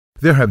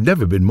There have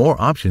never been more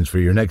options for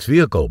your next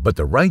vehicle, but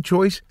the right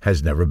choice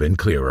has never been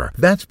clearer.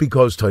 That's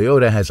because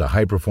Toyota has a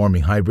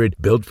high-performing hybrid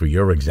built for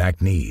your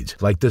exact needs,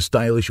 like the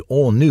stylish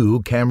all-new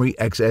Camry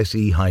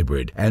XSE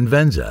Hybrid and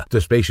Venza, the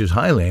spacious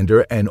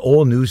Highlander and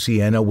all-new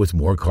Sienna with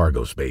more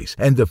cargo space,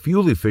 and the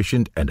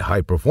fuel-efficient and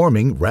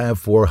high-performing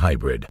RAV4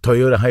 Hybrid.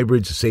 Toyota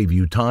hybrids save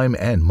you time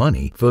and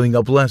money, filling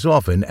up less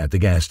often at the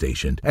gas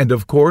station. And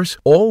of course,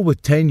 all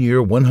with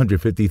 10-year,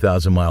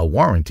 150,000-mile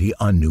warranty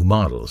on new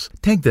models.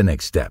 Take the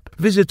next step.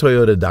 Visit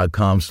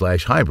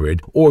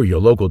Toyota.com/hybrid or your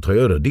local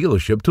Toyota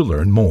dealership to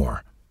learn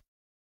more.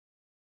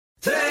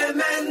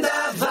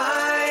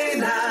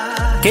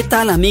 ¿Qué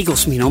tal,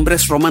 amigos? Mi nombre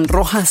es Roman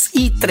Rojas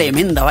y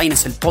Tremenda Vaina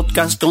es el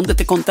podcast donde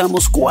te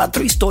contamos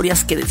 4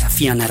 historias que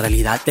desafían la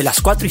realidad. De las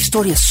 4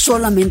 historias,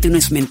 solamente una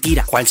es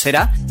mentira. ¿Cuál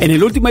será? En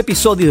el último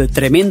episodio de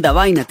Tremenda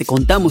Vaina te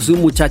contamos de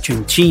un muchacho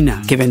en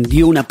China que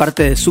vendió una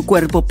parte de su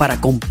cuerpo para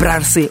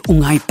comprarse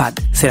un iPad.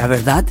 ¿Será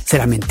verdad?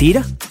 ¿Será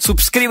mentira?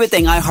 Suscríbete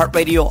en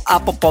iHeartRadio,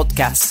 Apple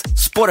Podcasts,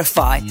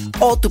 Spotify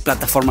o tu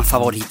plataforma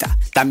favorita.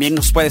 También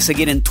nos puedes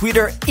seguir en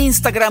Twitter,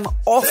 Instagram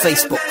o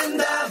Facebook.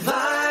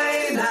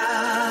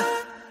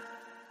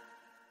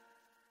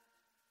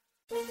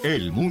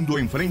 El mundo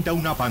enfrenta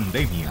una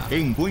pandemia.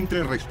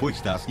 Encuentre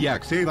respuestas y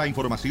acceda a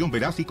información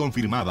veraz y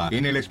confirmada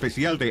en el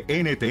especial de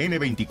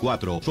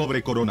NTN24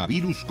 sobre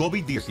coronavirus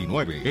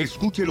COVID-19.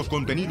 Escuche los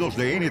contenidos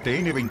de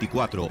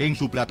NTN24 en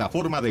su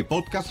plataforma de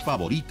podcast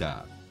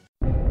favorita.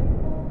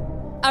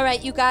 All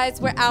right, you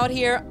guys, we're out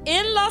here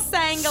in Los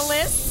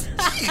Angeles.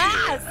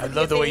 I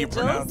love the way you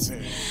pronounce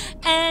it.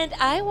 And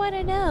I want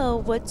to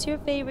know, what's your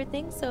favorite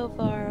thing so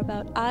far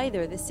about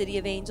either the City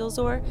of Angels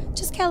or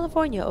just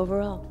California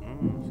overall?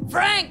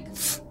 Frank!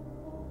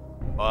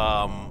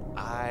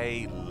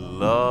 I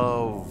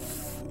love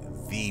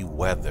the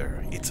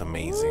weather. It's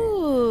amazing.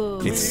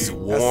 Ooh. It's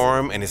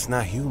warm and it's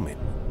not humid.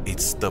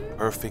 It's the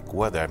perfect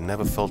weather. I've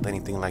never felt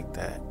anything like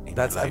that.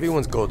 That's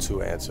everyone's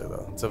go-to answer,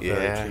 though. It's a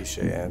very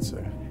cliche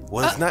answer.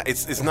 Well, it's not.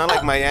 It's not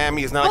like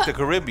Miami. It's not like the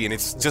Caribbean.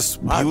 It's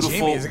just beautiful.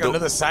 Jimmy, it's like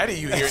another side of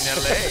you here in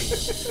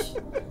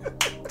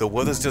LA. The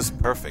weather's just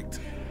perfect.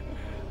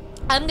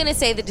 I'm going to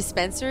say the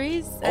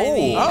dispensaries.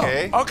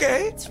 Okay.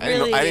 It's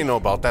really, I didn't know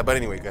about that, but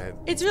anyway, go ahead.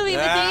 It's really,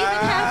 but they even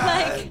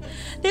have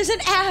there's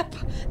an app.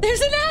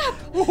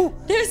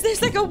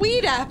 There's like a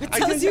weed app. It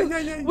tells you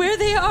where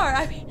they are.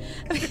 I mean,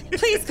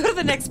 please go to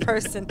the next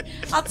person.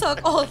 I'll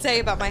talk all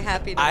day about my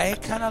happiness. I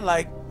kind of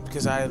like,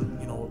 because I,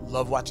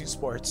 love watching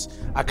sports.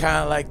 I kind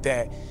of like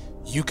that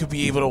you could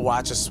be able to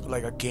watch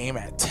a game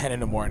at 10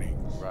 in the morning.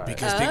 Right.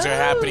 Because things are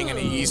happening in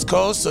the East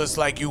Coast, so it's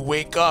like you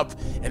wake up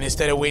and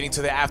instead of waiting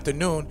till the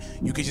afternoon,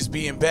 you could just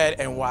be in bed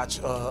and watch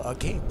a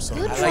game. So I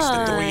like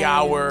the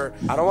 3-hour.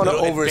 I don't want to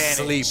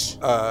oversleep.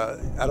 I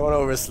don't want to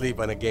oversleep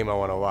on a game I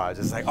want to watch.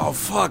 It's like, oh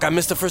fuck, I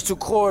missed the first 2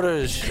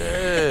 quarters.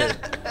 Shit.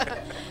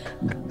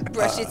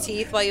 Brush your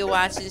teeth while you're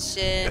watching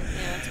shit.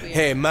 It's weird.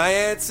 Hey, my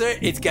answer,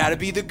 it's got to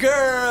be the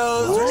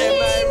girls. Am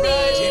I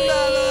right?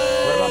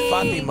 What about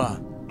Fatima?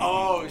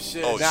 Oh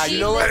shit! Now you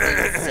know what?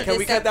 Can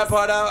we cut that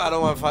part out? I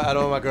don't want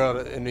my girl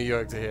in New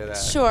York to hear that.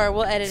 Sure,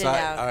 we'll edit it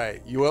out. All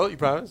right, you will? You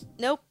promise?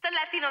 Nope. The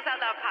Latinos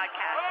Out Loud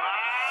podcast.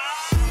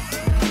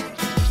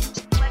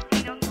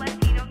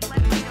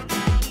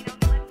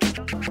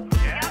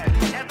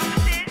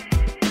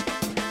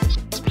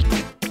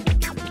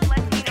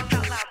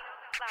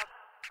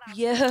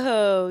 Yo,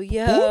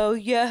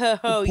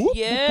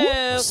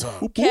 What's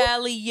up?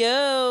 Cali,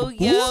 yo.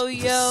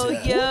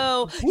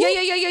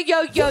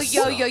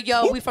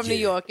 We from New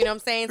York, you know what I'm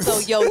saying? So,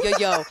 yo.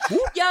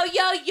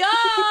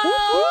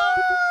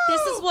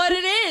 This is what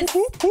it is.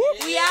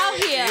 We out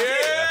here.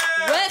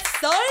 West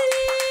Side.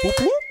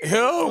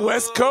 Yo,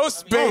 West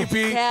Coast,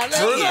 baby.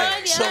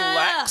 California.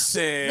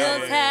 Chillaxing.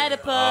 Knows how to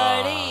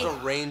party. There's a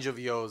range of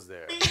yos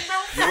there.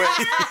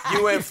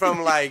 You went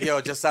from like,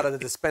 yo, just out of the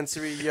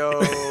dispensary,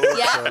 yo,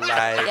 to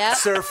like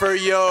surfer,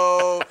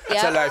 yo,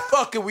 to like,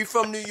 fuck it, we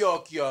from New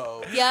York,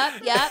 yo.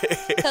 Yep.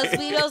 Because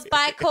we those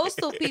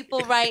bi-coastal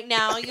people right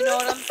now, you know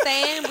what I'm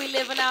saying? We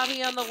living out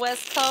here on the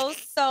West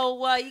Coast,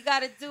 so you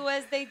got to do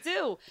as they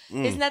do.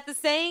 Isn't that the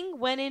saying?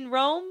 When in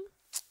Rome?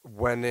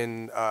 When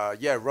in,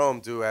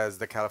 Rome, do as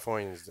the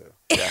Californians do.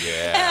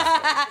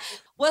 Yeah.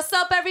 What's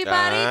up,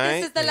 everybody?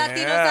 This is the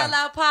Latinos Out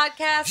Loud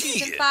podcast,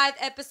 season 5,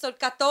 episode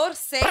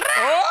 14.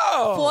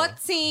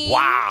 14.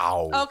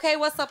 Wow. Okay,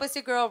 what's up? It's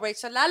your girl,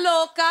 Rachel La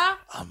Loca.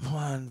 I'm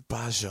Juan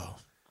Bajo.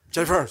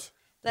 Jay first.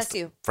 That's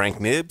you. Frank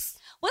Nibs.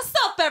 What's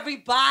up,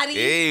 everybody?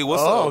 Hey,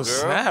 what's up, girl?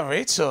 Snap,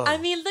 Rachel. I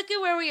mean, look at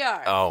where we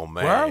are. Oh,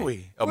 man. Where are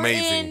we?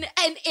 Amazing. We're in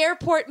an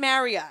airport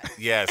Marriott.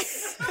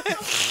 Yes.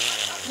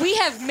 We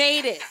have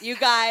made it, you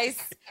guys.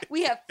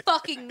 We have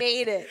fucking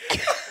made it.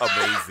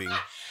 Amazing.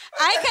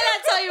 I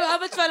cannot tell you how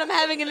much fun I'm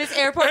having in this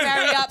airport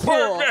Marriott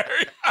pool.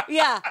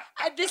 Yeah.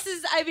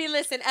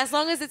 Listen, as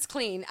long as it's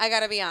clean, I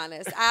got to be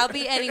honest. I'll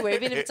be anywhere,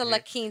 even if it's a La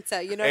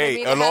Quinta. You know what I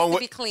mean? It has to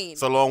be clean.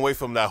 It's a long way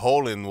from that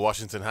hole in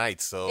Washington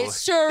Heights. So it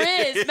sure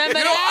is. Remember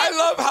I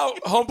love how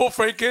humble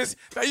Frank is.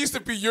 That used to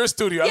be your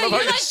studio. Yeah, I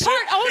love you're how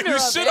part owner you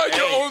of shit it. on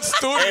your own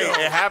studio.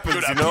 Hey, it happens,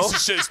 Dude, you that know? piece of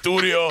shit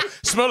studio.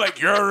 Smell like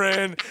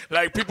urine.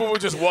 Like, people were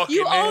just walking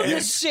You in. own the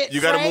shit,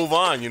 you got to Frank. move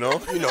on, you know?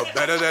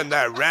 Better than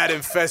that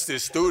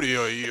rat-infested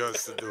studio you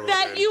used to do.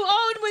 That you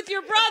own with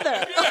your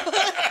brother.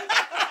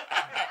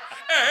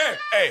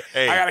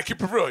 Hey, I got to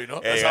keep it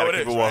real, That's how it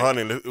is. Keep it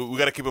 100. We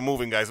got to keep it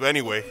moving, guys. But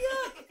anyway.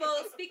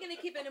 Well, speaking of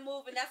keeping it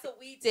moving, that's what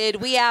we did.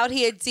 We out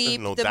here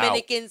deep, No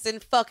Dominicans in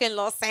fucking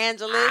Los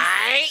Angeles.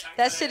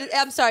 That shit is,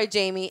 I'm sorry,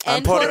 Jamie.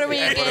 And Puerto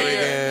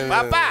Rican.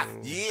 Papa.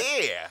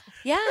 Yeah.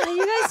 Yeah, how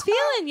you guys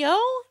feeling, yo?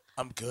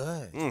 I'm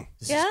good.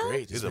 This Yeah? is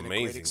great. This It's has been a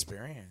great amazing.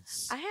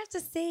 experience. I have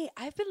to say,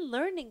 I've been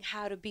learning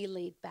how to be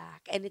laid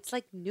back, and it's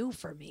like new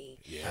for me.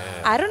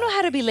 Yeah. I don't know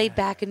how to be laid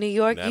back in New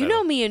York. Not You at know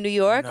all. me in New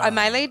York. Am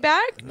I laid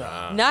back?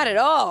 No. Not at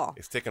all.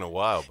 It's taken a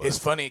while, but It's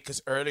funny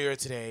because earlier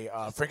today,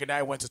 Frank and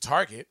I went to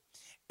Target,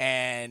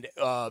 and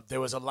there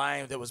was a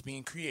line that was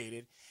being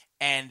created,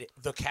 and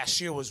the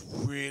cashier was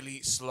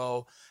really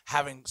slow,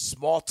 having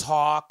small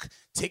talk,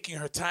 taking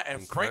her time,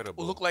 and Frank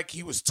Incredible. looked like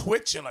he was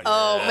twitching. Like,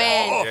 Oh,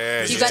 man.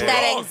 Yeah, You yeah. got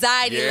that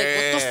anxiety. Yeah.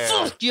 Like,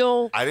 what the fuck,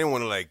 yo? I didn't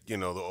want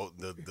to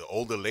the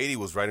older lady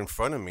was right in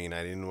front of me, and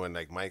I didn't want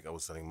Mike. I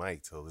was telling Mike,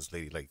 so this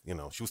lady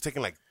she was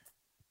taking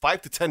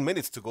 5 to 10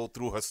 minutes to go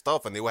through her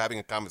stuff, and they were having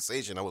a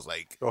conversation. I was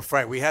like, Well,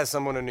 Frank, we had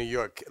someone in New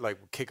York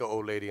kick an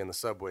old lady in the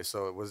subway,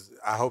 so it was.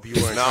 I hope you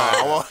weren't.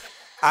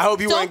 I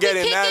hope you Don't weren't be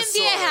getting that kicking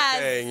sort of viejas.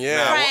 thing. nah,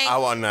 Yeah,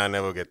 Frank. I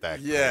never get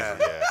that. Yeah.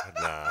 crazy.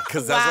 Nah.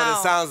 because that's what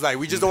it sounds like.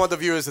 We just don't want the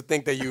viewers to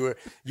think that you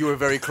were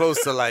very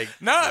close to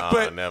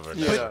Never.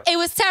 It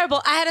was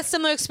terrible. I had a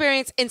similar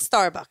experience in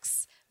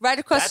Starbucks. Right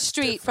across the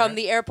street from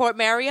the airport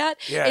Marriott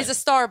is a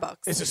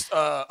Starbucks. Is this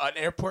an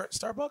airport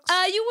Starbucks?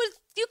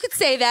 You could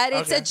say that.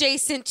 It's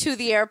adjacent to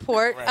the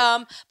airport,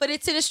 Right. but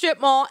it's in a strip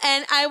mall.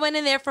 And I went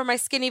in there for my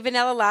skinny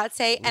vanilla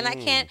latte, and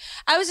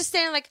I was just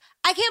standing like,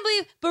 I can't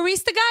believe,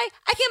 barista guy,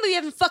 I can't believe you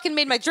haven't fucking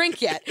made my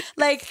drink yet.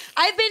 Like,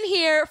 I've been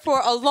here for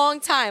a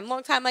long time,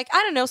 like,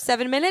 I don't know,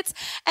 7 minutes.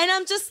 And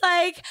I'm just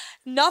like,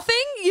 nothing?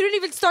 You didn't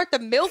even start the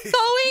milk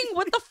going?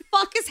 What the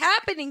fuck is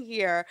happening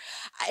here?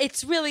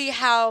 It's really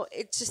how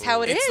it is.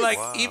 It's like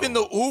even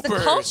the Ubers. the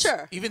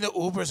culture. Even the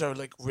Ubers are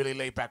like really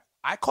laid back.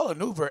 I call an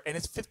Uber and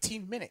it's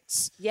 15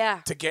 minutes. Yeah.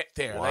 To get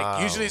there. Wow.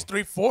 Like usually it's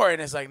 3-4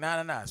 and it's like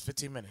nah, it's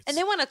 15 minutes. And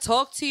they want to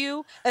talk to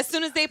you as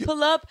soon as they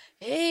pull up.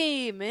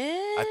 Hey,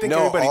 man. I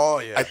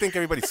think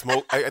everybody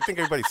smoked. I think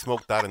everybody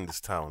smoked out in this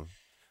town.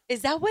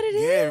 Is that what it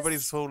is? Yeah,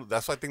 everybody's so.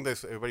 That's why I think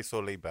everybody's so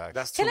laid back.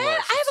 That's too Can much.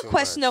 I have a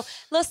question though,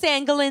 Los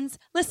Angelans.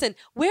 Listen,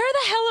 where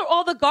the hell are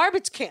all the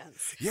garbage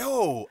cans?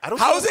 Yo, I don't.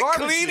 How see is no it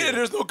garbage clean here. and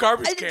there's no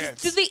garbage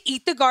cans? Do they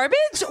eat the garbage?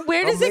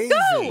 Where does it go?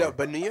 Amazing. No,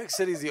 but New York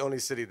City is the only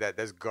city that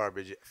there's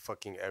garbage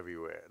fucking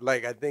everywhere.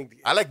 Like I think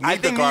I like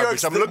need the New garbage.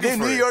 York's I'm looking for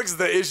New it. York's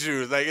the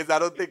issue. Like I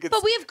don't think it's.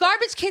 But we have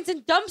garbage cans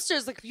and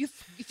dumpsters. Like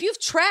if you've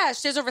trash,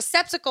 there's a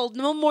receptacle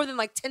no more than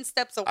like 10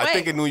 steps away. I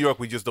think in New York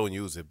we just don't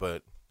use it,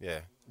 but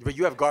yeah. But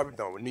you have garbage.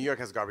 No, New York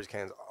has garbage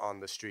cans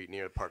on the street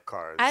near parked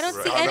cars. I don't see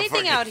On the anything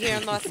fucking- out here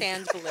in Los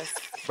Angeles.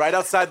 Right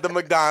outside the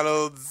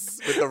McDonald's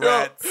with the Yo,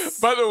 rats.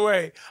 by the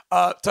way,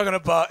 talking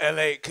about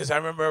LA, because I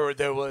remember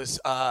there was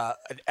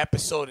an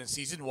episode in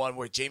season 1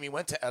 where Jamie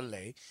went to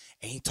LA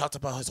and he talked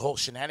about his whole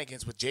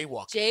shenanigans with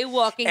jaywalking.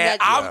 Jaywalking And that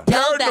I'm yelled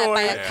at by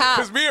paranoid a cop.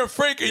 because me and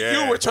Frank and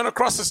you were trying to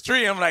cross the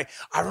street. I'm like,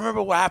 I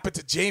remember what happened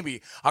to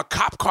Jamie. A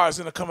cop car is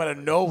gonna come out of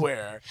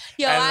nowhere.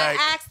 Yo, and I like,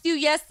 asked you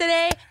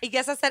yesterday. I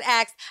guess I said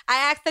asked. I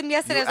asked them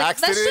yesterday. I was like,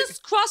 asked let's it?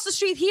 just cross the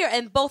street here.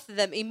 And both of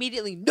them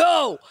immediately,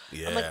 no.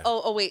 Yeah. I'm like,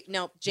 oh, wait,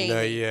 no, Jamie.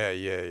 No,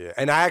 yeah.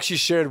 And I actually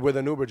shared with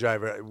an Uber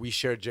driver. We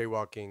shared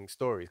jaywalking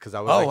stories because I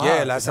was Oh, like, wow.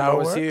 yeah, Is last that time I how it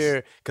was works?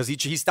 here because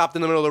he stopped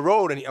in the middle of the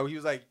road and he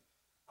was like,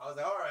 I was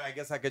like, all right, I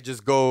guess I could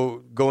just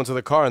go into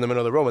the car in the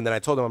middle of the road. And then I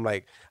told him, I'm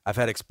like, I've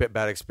had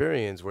bad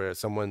experience where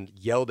someone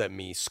yelled at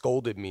me,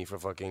 scolded me for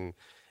fucking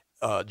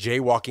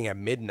jaywalking at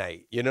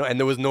midnight, and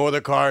there was no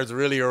other cars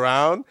really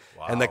around.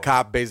 Wow. And the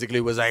cop basically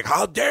was like,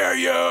 how dare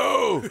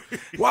you?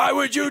 Why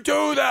would you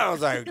do that? I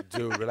was like,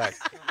 dude, relax.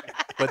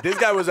 But this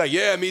guy was like,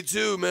 yeah, me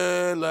too,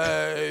 man.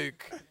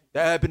 Like,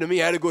 that happened to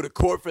me. I had to go to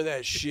court for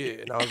that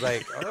shit. And I was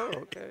like, oh,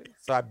 okay.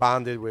 So I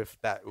bonded with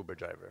that Uber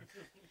driver.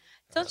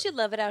 Don't you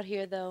love it out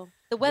here, though?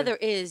 The weather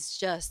is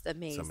just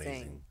amazing. It's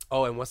amazing.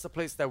 Oh, and what's the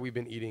place that we've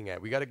been eating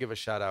at? We got to give a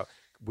shout out.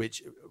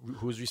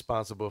 Who's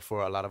responsible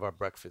for a lot of our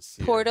breakfasts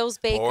here? Porto's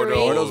Bakery.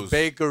 Porto's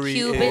Bakery.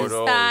 Cuban is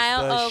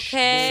style, the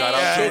okay.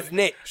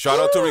 Shout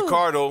out to Ooh.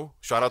 Ricardo.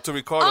 Shout out to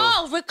Ricardo.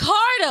 Oh,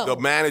 Ricardo.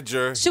 The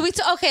manager. Should we?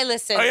 Okay,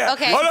 listen. Oh, yeah.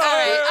 Okay. Hold on. All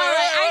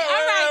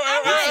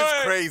right. This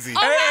is crazy.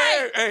 All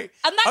right. Hey.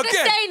 I'm not going to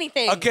say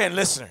anything. Again,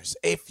 listeners,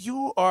 if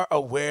you are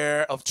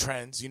aware of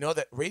trends, you know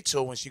that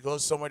Rachel, when she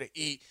goes somewhere to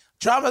eat,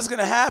 drama's going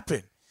to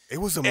happen. It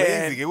was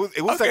amazing. And-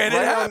 it was okay, like and it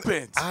right on-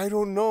 happens. I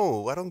don't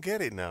know. I don't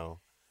get it now.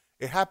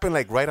 It happened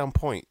like right on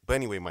point. But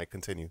anyway, Mike,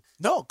 continue.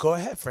 No, go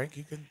ahead, Frank.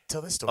 You can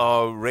tell this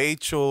story.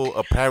 Rachel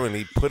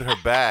apparently put her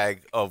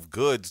bag of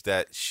goods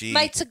that she...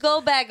 My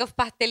to-go bag of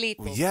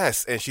pastelitos.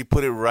 Yes, and she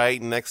put it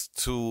right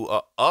next to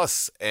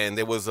us. And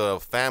there was a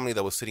family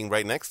that was sitting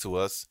right next to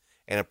us.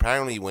 And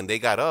apparently when they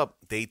got up,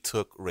 they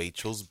took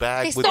Rachel's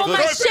bag. They stole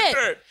my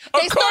shit.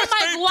 They stole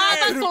my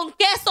guava con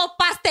queso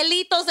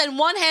pastelitos and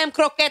one ham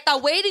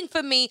croqueta waiting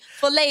for me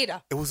for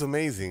later. It was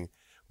amazing.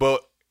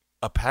 But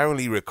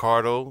apparently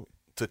Ricardo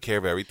took care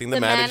of everything. The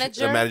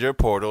manager of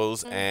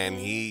Portals, and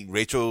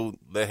Rachel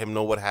let him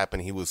know what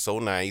happened. He was so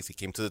nice. He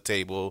came to the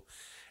table,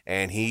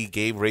 and he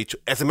gave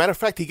Rachel. As a matter of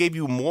fact, he gave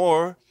you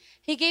more.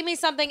 He gave me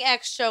something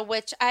extra,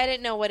 which I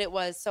didn't know what it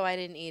was, so I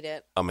didn't eat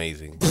it.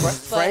 Amazing.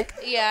 Frank?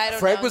 Yeah, I don't know.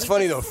 Frank was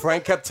funny though.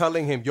 Frank kept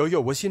telling him,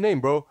 yo, what's your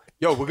name, bro?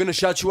 Yo, we're gonna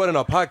shout you out on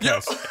our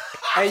podcast.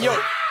 And yo,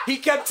 he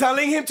kept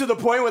telling him to the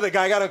point where the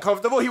guy got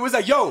uncomfortable. He was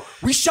like, yo,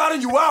 we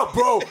shouting you out,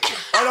 bro,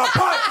 on our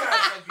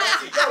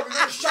podcast. Yo, we're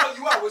gonna shout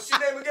you out. What's your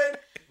name again?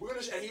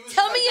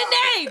 Tell me your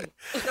name.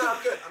 No,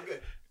 I'm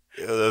good.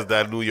 That's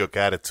that New York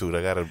attitude.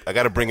 I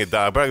gotta bring it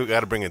down. I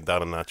gotta bring it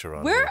down a notch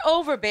around. We're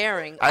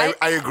overbearing. I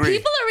agree.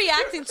 People are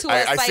reacting to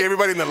us. I see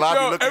everybody in the lobby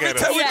looking at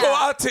us. Every time we go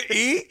out to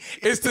eat,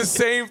 it's the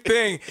same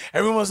thing.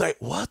 Everyone's like,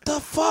 what the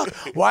fuck?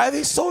 Why are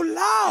they so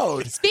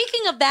loud?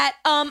 Speaking of that,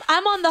 I'm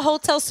on the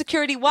hotel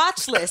security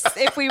watch list.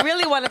 If we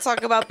really want to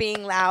talk about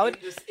being loud,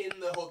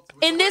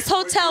 in this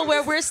hotel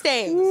where we're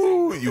staying.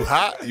 Ooh, you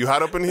hot? You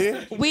hot up in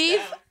here?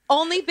 We've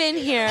only been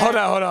here. Hold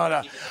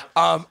on.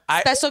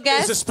 Special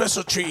guest? It's a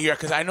special treat here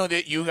because I know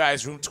that you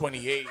guys, room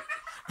 28.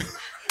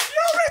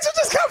 Rachel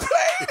just got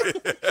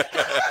played.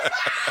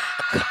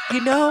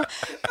 You know,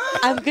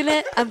 I'm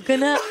gonna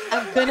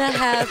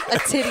have a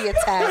titty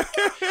attack.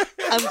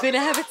 I'm gonna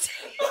have a titty.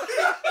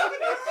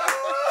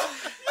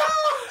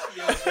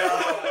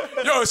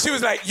 Yo, she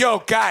was like, yo,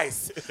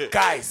 guys,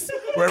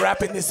 we're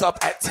wrapping this up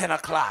at 10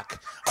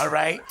 o'clock, all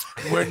right?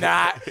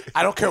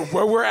 I don't care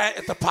where we're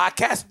at the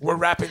podcast, we're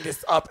wrapping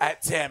this up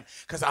at 10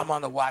 because I'm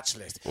on the watch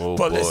list. Oh,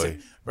 but boy.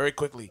 listen, very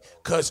quickly,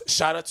 because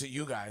shout out to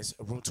you guys,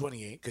 room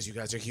 28, because you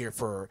guys are here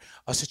for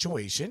a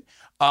situation.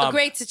 A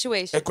great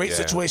situation. A great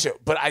situation.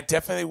 But I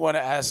definitely want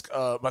to ask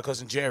my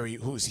cousin Jerry,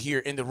 who's here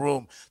in the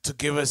room, to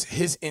give us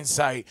his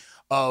insight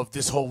of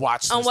this whole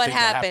watch list on what thing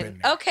that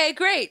happened. Okay,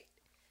 great.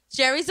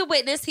 Jerry's a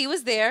witness. He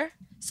was there.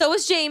 So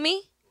is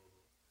Jamie.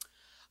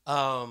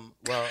 Well,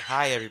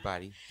 hi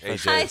everybody. Hey,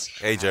 Jerry.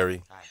 Hey,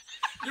 Jerry. Hi.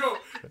 Yo,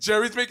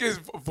 Jerry's making his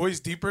voice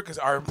deeper because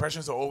our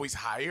impressions are always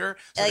higher.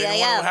 So they don't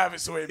want to have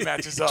it so it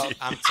matches up.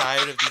 I'm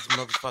tired of these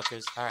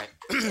motherfuckers. All right.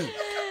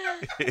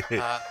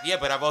 Yeah,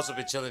 but I've also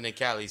been chilling in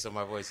Cali, so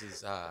my voice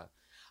is.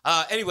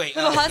 Anyway.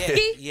 Little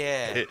husky?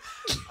 Yeah.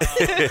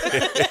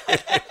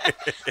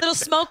 Little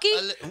smoky?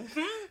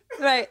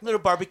 Right. Little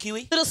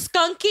barbecuey. Little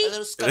skunky? A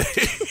little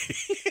skunky.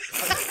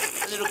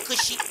 A little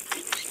cushy.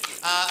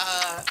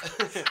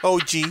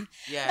 OG.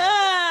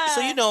 Yeah.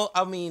 So,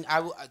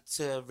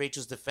 to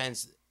Rachel's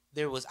defense,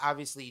 there was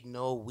obviously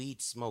no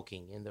weed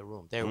smoking in the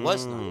room. There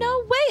was none.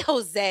 No way,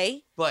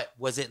 Jose. But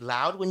was it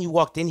loud when you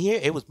walked in here?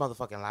 It was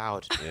motherfucking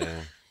loud.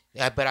 Yeah.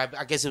 Yeah, but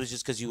I guess it was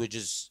just because you were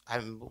just...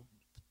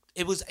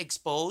 it was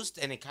exposed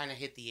and it kind of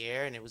hit the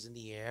air and it was in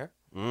the air.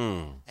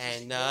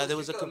 And there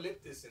was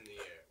eucalyptus in the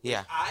air.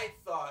 Yeah. I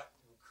thought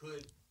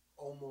could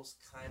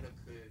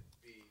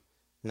be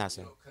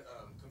nothing.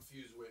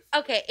 Confused with.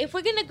 Okay, if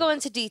we're going to go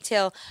into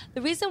detail,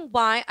 the reason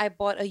why I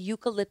bought a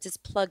eucalyptus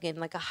plug-in,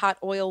 like a hot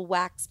oil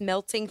wax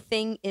melting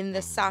thing in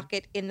the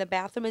socket in the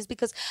bathroom, is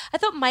because I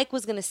thought Mike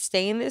was going to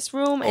stay in this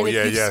room, and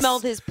if you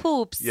smelled his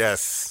poops,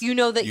 yes, you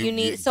know that you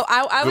need. So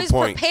I was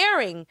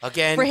preparing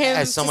again for him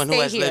as someone to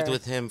who has here. lived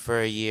with him for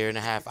a year and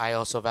a half. I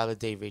also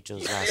validate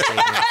Rachel's last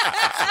statement.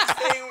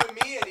 Staying with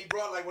me, and he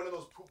brought like one of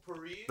those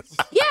pooperies.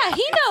 Yeah,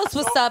 he knows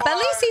what's up. At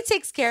least he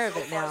takes care of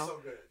it now. So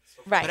good.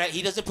 Right. But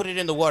he doesn't put it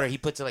in the water. He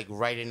puts it like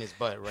right in his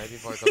butt, right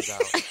before it comes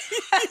out. At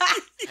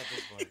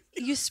this point.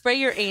 You spray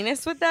your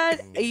anus with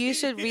that? You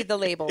should read the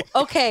label.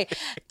 Okay.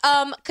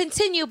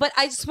 Continue, but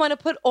I just want to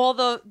put all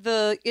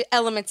the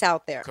elements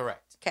out there.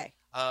 Correct. Okay.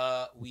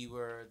 We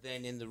were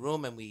then in the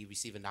room and we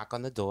received a knock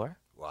on the door.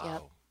 Wow.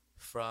 Yep.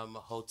 From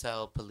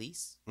hotel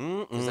police.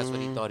 Because that's what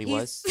he thought he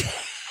was.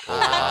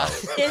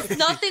 There's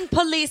nothing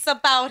police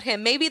about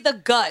him. Maybe the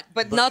gut,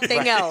 but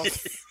nothing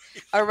else.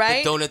 All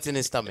right? The donuts in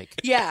his stomach.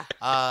 Yeah.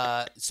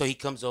 So he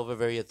comes over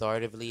very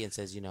authoritatively and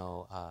says,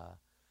 now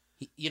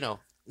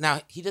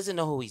he doesn't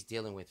know who he's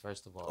dealing with,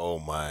 first of all. Oh,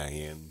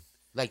 man.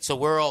 Like, so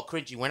we're all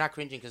cringing. We're not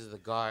cringing because of the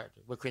guard.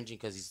 We're cringing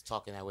because he's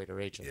talking that way to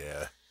Rachel.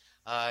 Yeah.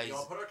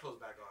 Y'all put our clothes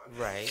back on.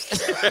 Right.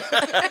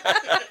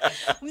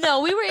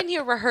 No, we were in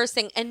here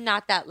rehearsing and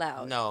not that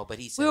loud. No, but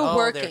he said, we were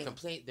working.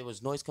 There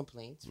was noise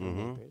complaints from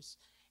neighbors,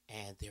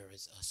 and there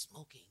was a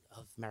smoking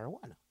of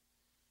marijuana.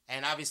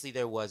 And obviously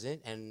there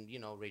wasn't, and,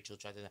 Rachel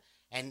tried to...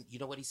 And you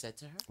know what he said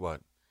to her? What?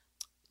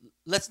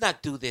 Let's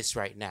not do this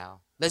right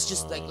now. Let's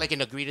just, like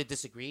an agree to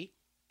disagree.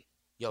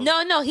 Yo,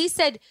 No, he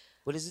said...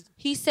 What is it?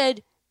 He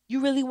said, you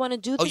really want to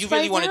do this you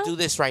really want to do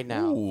this right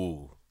now?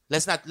 Ooh.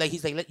 Let's not like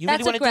he's like you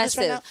That's really want to do this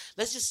right now? aggressive.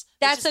 Let's just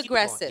That's keep it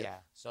going." aggressive. Yeah.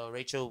 So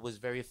Rachel was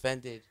very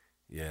offended.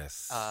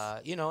 Yes.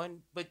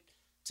 But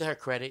to her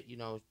credit,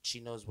 she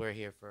knows we're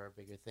here for a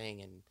bigger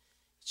thing, and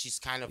she's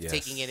kind of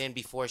taking it in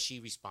before she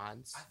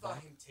responds. I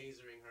thought him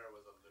tasering her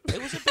was a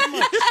little. It was a bit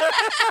much.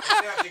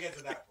 We have to get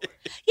to that point.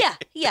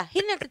 Yeah, he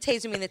didn't have to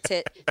taser me in the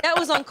tit. That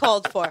was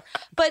uncalled for.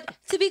 But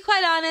to be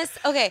quite honest,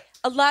 okay,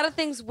 a lot of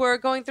things were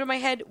going through my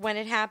head when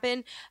it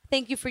happened.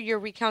 Thank you for your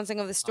recounting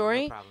of the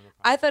story. No problem.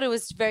 I thought it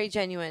was very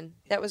genuine.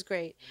 That was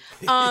great.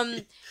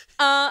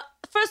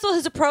 First of all,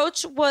 his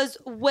approach was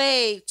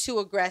way too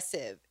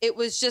aggressive. It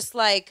was just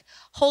like,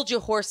 hold your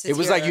horses. It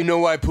was here. like, you know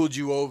why I pulled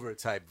you over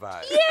type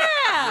vibe.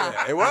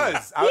 Yeah. It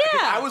was. Yeah.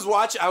 I was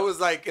watching. I was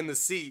like in the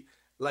seat,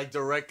 like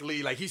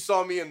directly. Like he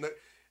saw me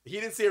he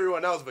didn't see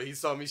everyone else, but he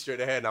saw me straight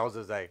ahead, and I was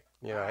just like,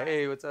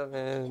 hey, what's up,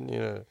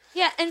 man?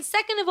 Yeah, and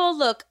second of all,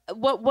 look,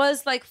 what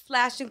was like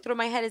flashing through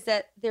my head is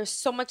that there's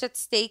so much at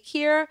stake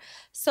here.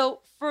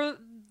 So for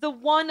the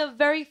one of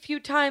very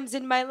few times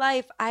in my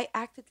life, I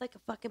acted like a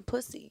fucking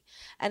pussy,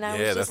 and I was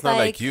just that's not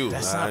like you.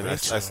 That's not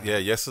Rachel.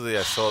 Yesterday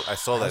I saw I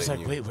that was in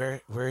like, you.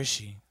 wait, where is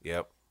she?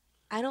 Yep.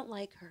 I don't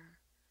like her.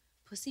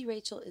 Pussy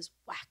Rachel is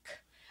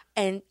whack.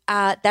 And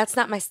that's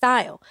not my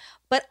style.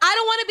 But I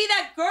don't want to be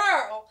that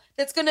girl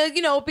that's going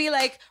to, be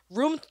like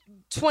room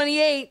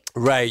 28.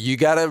 Right. You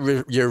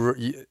gotta.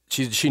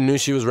 She knew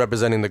she was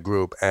representing the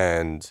group,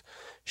 and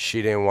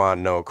she didn't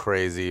want no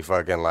crazy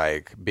fucking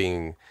like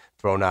being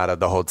thrown out of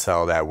the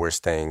hotel that we're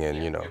staying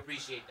in. I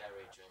appreciate that,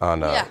 Rachel. Oh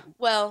no. Yeah,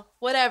 well,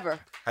 whatever.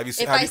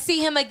 If I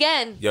see him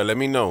again. Yeah, let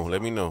me know.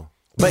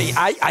 But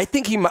I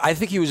think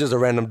he was just a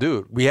random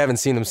dude. We haven't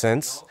seen him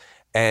since,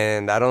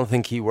 and I don't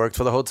think he worked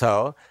for the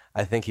hotel.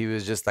 I think he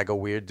was just like a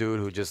weird dude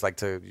who just liked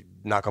to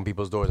knock on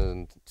people's doors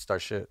and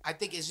start shit. I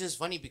think it's just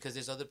funny because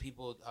there's other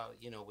people,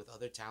 with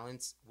other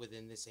talents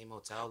within the same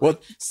hotel, Well,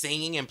 like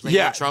singing and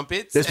playing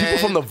trumpets. There's people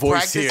from The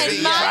Voice here.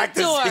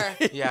 practicing. And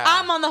my door. Yeah.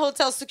 I'm on the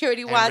hotel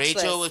security And watch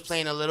Rachel list. was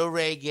playing a little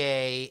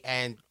reggae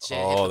and shit.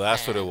 Oh,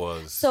 that's what it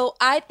was. So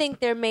I think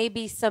there may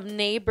be some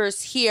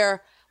neighbors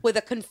here with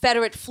a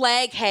Confederate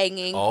flag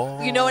hanging.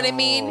 You know what I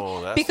mean?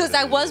 That's Because what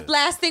I it was is.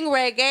 blasting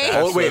reggae.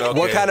 Oh wait, Okay.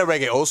 what kind of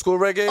reggae? Old school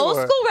reggae? Old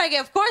or- school reggae,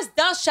 of course.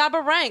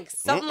 Shabba Ranks.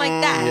 Something like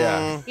that.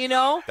 Yeah. You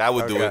know? That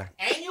would do Okay.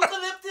 it. And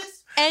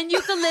eucalyptus. And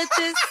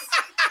eucalyptus.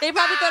 They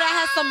probably thought I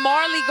had some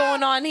Marley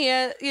going on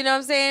here. You know what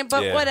I'm saying?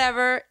 But Yeah.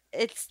 whatever.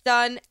 It's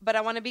done. But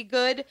I want to be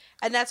good.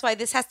 And that's why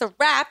this has to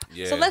wrap.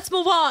 Yeah. So let's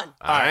move on.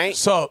 All right.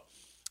 So,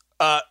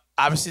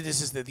 obviously, this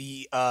is the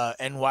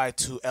NY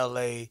to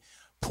LA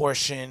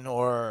portion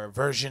or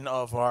version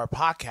of our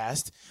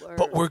podcast,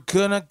 but we're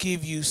gonna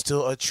give you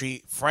still a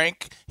treat.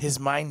 Frank, his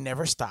mind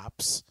never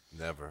stops.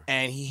 Never.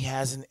 And he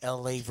has an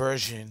LA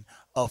version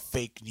of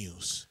fake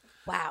news.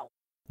 Wow.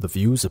 The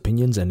views,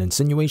 opinions, and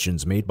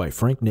insinuations made by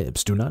Frank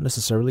Nibbs do not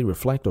necessarily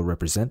reflect or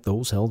represent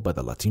those held by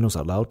the Latinos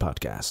Out Loud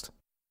podcast.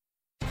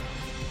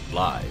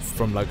 Live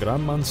from La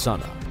Gran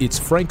Manzana, it's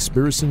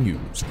Frankspiracy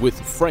News with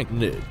Frank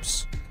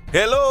Nibbs.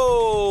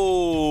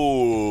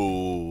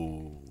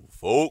 Hello,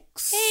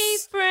 folks. Hey,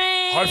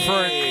 Frank.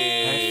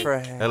 Hi,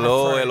 Frank.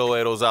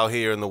 Hello's out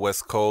here in the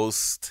West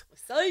Coast.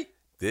 Say.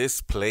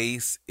 This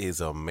place is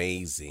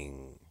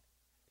amazing.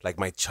 Like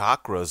my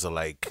chakras are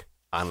like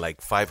on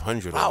like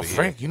 500 Wow, over here.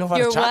 Frank, you know about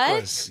Your the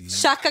what?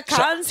 chakras. Shaka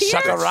Khan's here?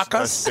 Shaka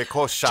Rakas? They're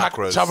called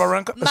chakras.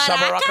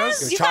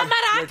 Maracas? You got Your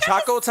maracas?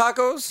 Choco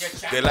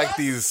tacos? They're like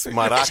these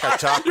maraca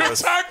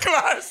chakras.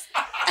 Chakras.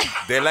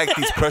 They're like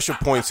these pressure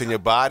points in your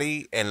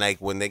body, and like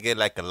when they get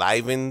like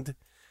enlivened,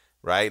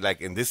 right?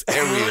 Like in this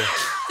area,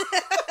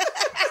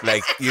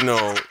 like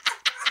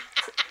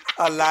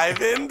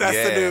Aliven? That's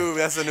Yeah.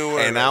 the new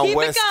word. and out Keep it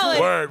west, going.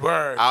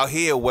 Word. out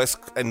here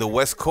in the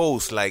West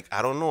Coast, like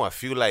I don't know, I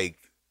feel like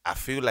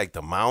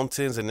the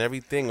mountains and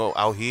everything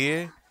out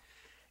here.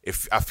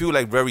 I feel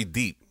like very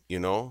deep,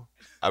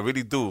 I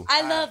really do.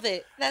 I love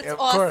it. That's of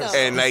awesome. course.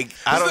 And like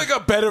I It's don't.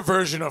 like a better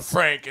version of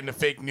Frank in the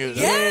fake news.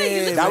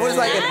 that was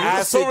like an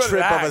acid so trip of a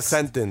relaxed.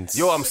 sentence.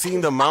 Yo, I'm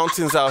seeing the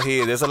mountains out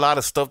here. There's a lot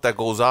of stuff that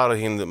goes out of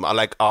here.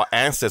 Like our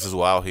ancestors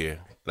were out here,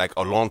 like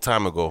a long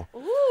time ago.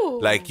 Ooh.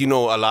 Like a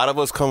lot of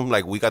us come,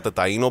 like we got the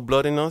Taino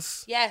blood in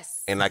us.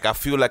 Yes. And like I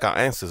feel like our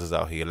ancestors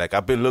out here. Like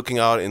I've been looking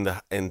out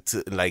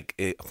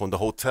from the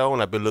hotel,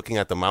 and I've been looking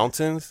at the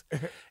mountains,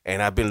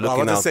 and I've been I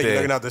looking was out say, there. you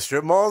looking out the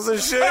strip malls and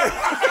shit?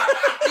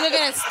 You're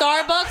looking at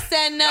Starbucks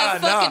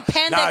and fucking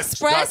Panda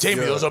Express. Nah,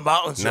 Jamie, those are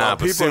mountains. Nah, yo.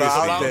 but People are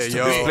seriously, out there,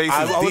 yo. this place is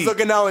I was deep.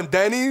 looking out in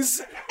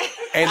Denny's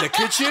and the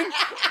kitchen,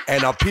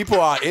 and people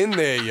are in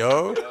there,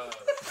 yo.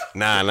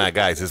 Nah,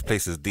 guys, this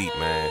place is deep,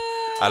 man.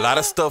 A lot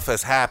of stuff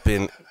has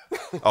happened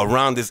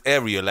around this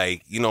area.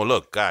 Like,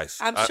 look, guys.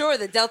 I'm sure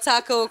the Del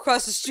Taco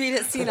across the street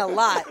has seen a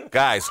lot.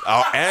 Guys,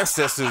 our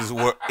ancestors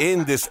were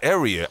in this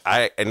area.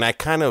 I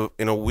kind of,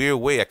 in a weird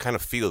way, I kind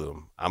of feel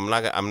them. I'm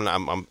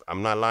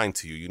not lying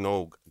to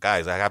you.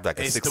 Guys, I have like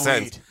a It's sixth the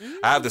sense.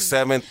 I have the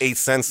 7th, 8th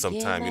sense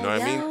sometime. You know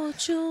what I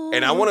mean?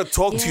 And I want to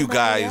talk to you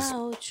guys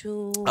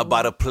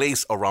about a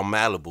place around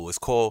Malibu. It's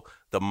called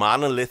the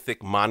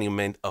Monolithic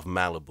Monument of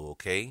Malibu.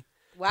 Okay.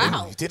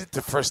 Wow. You did it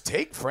the first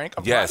take, Frank.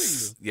 I'm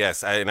Yes,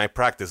 yes. I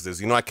practiced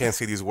this. I can't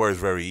say these words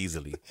very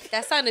easily.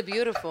 That sounded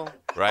beautiful.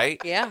 Right?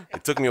 Yeah.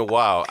 It took me a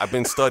while. I've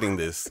been studying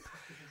this.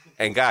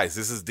 And guys,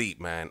 this is deep,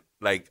 man.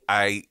 Like,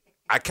 I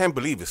can't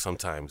believe it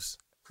sometimes.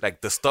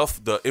 Like,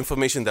 the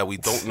information that we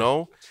don't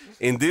know.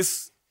 In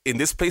this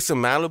place in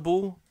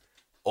Malibu,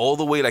 all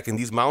the way, like, in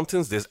these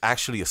mountains, there's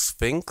actually a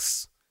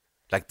sphinx.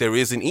 Like there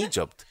is in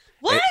Egypt.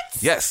 What?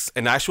 Yes,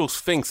 an actual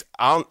sphinx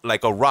on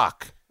like a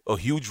rock, a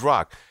huge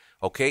rock.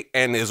 Okay,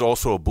 and there's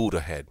also a Buddha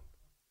head.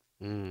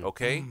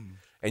 Okay,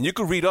 and you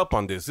can read up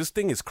on this. This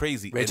thing is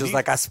crazy. Rachel's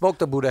like, I smoked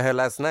the Buddha head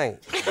last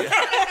night.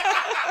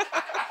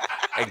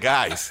 And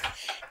guys,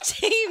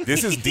 Jamie.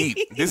 this is deep.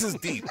 This is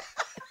deep.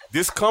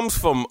 This comes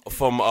from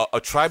a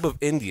tribe of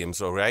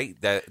Indians, all right,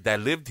 that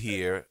lived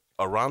here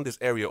around this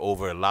area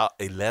over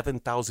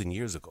 11,000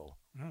 years ago.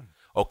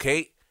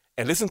 Okay,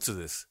 and listen to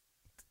this.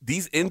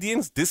 These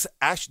Indians, these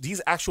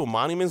actual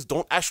monuments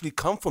don't actually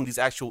come from these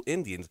actual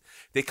Indians.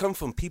 They come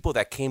from people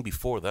that came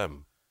before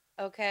them.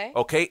 Okay.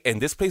 Okay, and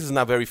this place is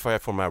not very far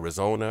from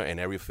Arizona and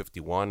Area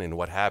 51 and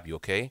what have you,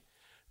 okay?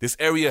 This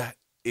area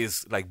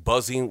is like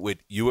buzzing with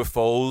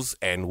UFOs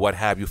and what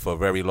have you for a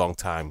very long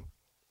time.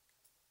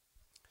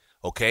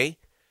 Okay?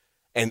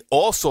 And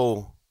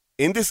also,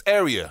 in this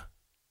area,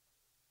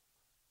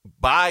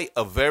 by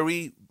a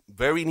very,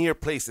 very near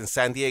place in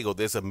San Diego,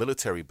 there's a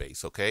military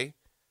base, okay?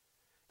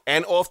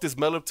 And off this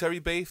military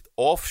base,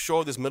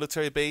 offshore this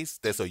military base,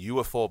 there's a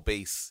UFO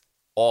base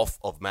off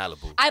of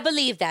Malibu. I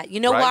believe that.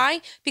 You know Right?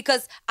 why?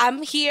 Because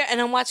I'm here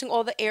and I'm watching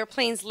all the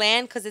airplanes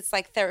land because it's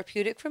like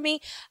therapeutic for me.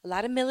 A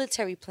lot of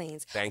military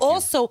planes. Thank you.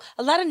 Also,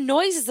 a lot of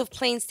noises of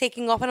planes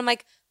taking off, and I'm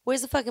like,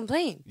 where's the fucking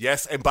plane?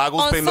 Yes, and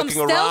Bago's On been some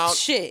looking stealth around.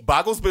 shit.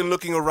 Bago's been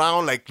looking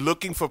around, like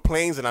looking for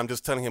planes, and I'm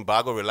just telling him,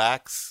 Bago,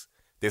 relax.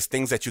 There's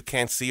things that you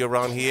can't see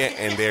around here,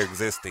 and they're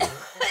existing.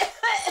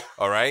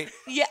 All right?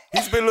 Yeah.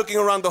 He's been looking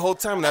around the whole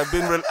time, and I've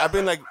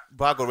been like,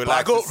 Bago,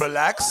 relax. Bago,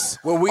 relax.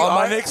 Well, we on are-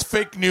 my next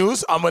fake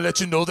news, I'm gonna let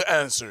you know the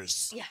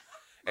answers. Yeah.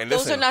 And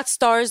Those listen, are not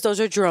stars, those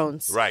are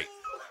drones. right.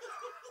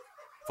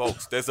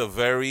 Folks, there's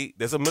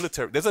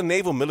a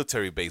naval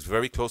military base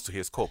very close to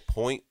here. It's called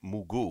Point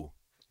Mugu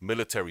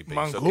military base.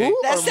 Mangu? Okay?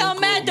 That sound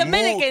mad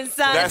Dominican,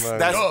 son. That's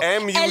El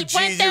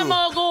Puente MUGU.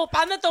 Mogu.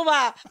 ¿Para dónde tú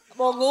vas?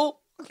 Mogu.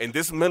 And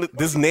this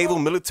naval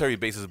military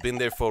base has been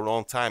there for a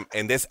long time.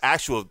 And there's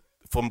actual,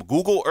 from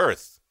Google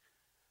Earth,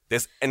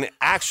 there's an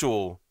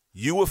actual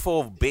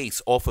UFO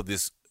base off of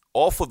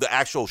the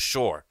actual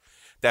shore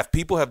that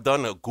people have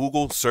done a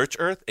Google search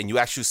Earth, and you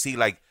actually see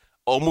like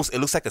almost, it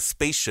looks like a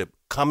spaceship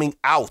coming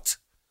out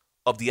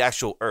of the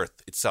actual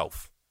Earth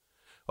itself.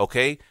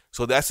 Okay?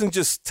 So that's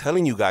just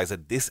telling you guys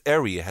that this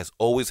area has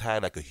always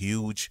had like a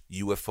huge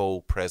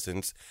UFO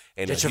presence.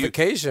 And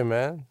Gentrification,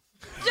 man.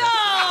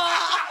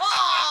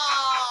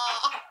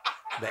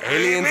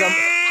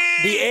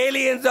 The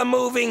aliens are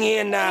moving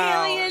here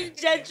now. Alien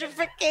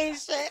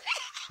gentrification.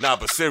 Nah,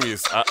 but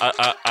serious.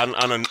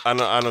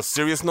 On a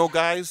serious note,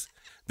 guys,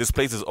 this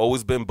place has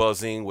always been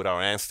buzzing with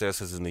our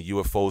ancestors and the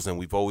UFOs, and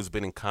we've always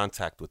been in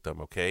contact with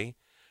them, okay?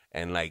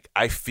 And, like,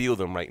 I feel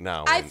them right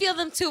now. I feel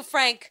them too,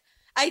 Frank.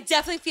 I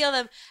definitely feel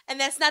them. And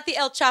that's not the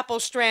El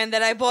Chapo strand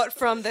that I bought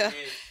from the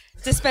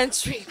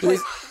dispensary. No,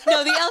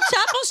 the El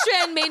Chapo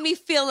strand made me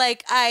feel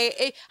like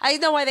I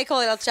know why they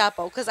call it El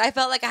Chapo, because I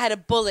felt like I had a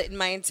bullet in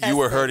my intestine. You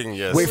were hurting,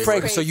 yes. Wait,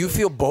 Frank. crazy. So you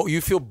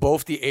feel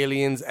both the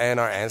aliens and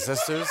our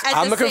ancestors? At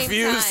I'm the same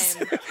confused.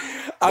 time.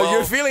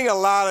 You're feeling a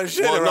lot of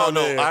shit Well, around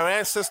no. there. Our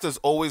ancestors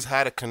always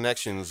had a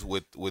connections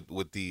with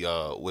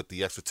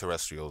the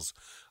extraterrestrials.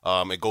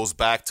 It goes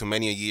back to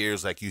many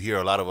years. Like you hear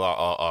a lot of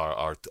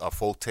our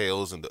folk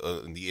tales and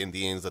the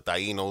Indians, the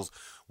Tainos.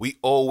 We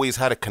always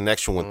had a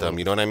connection with them.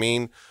 You know what I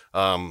mean?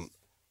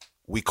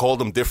 We called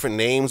them different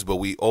names, but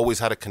we always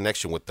had a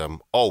connection with them.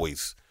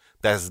 Always.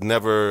 That's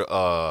never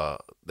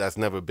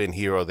been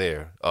here or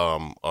there. A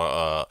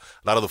lot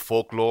of the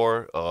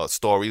folklore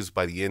stories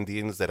by the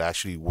Indians that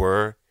actually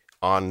were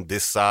on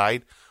this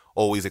side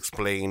always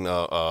explain.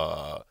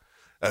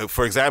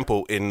 For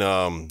example, in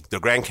the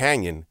Grand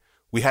Canyon,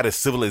 we had a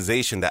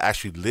civilization that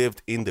actually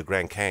lived in the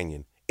Grand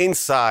Canyon,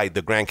 inside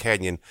the Grand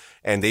Canyon,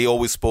 and they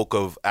always spoke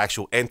of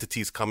actual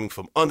entities coming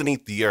from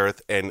underneath the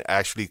earth and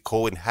actually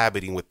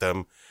co-inhabiting with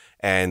them.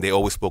 And they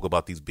always spoke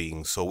about these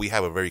beings. So we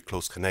have a very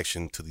close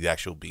connection to the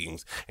actual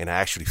beings. And I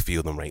actually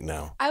feel them right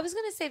now. I was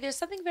going to say there's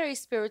something very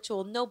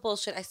spiritual. No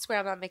bullshit. I swear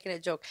I'm not making a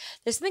joke.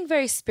 There's something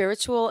very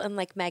spiritual and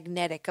like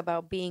magnetic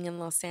about being in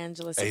Los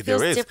Angeles. It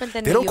feels there is. different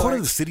than They New don't York. call it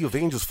the City of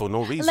Angels for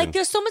no reason. Like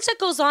there's so much that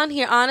goes on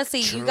here.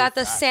 Honestly, you got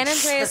the San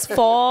Andreas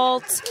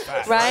Fault,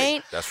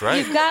 right? That's right.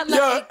 You've got Yo,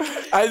 like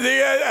I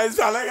think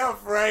I like how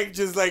Frank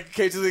just like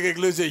came to the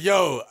conclusion.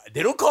 Yo,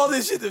 they don't call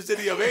this shit the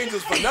City of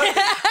Angels for nothing.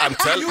 I'm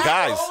telling you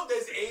guys.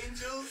 There's angels.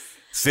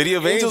 City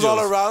of Angels Angels all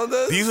around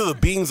us? These are the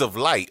beings of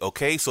light,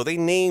 okay? So they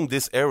named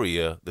this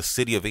area the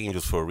City of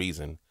Angels for a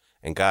reason.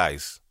 And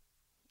guys,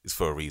 it's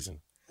for a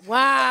reason.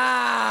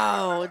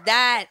 wow,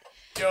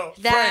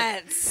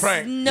 that's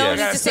Frank, no Yes.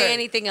 need to say Say,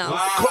 anything else.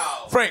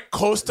 Frank,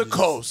 coast to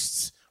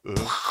coast,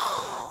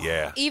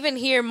 Yeah. Even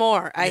here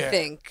more, I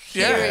think.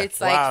 Here it's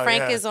like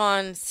Frank is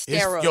on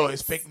steroids.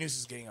 His fake news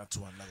is getting up to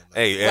another level.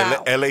 Hey,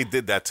 Wow. LA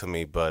did that to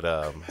me, but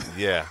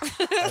yeah.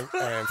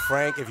 And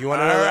Frank, if you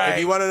want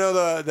to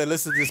know the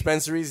list of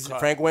dispensaries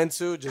Frank went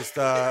to, just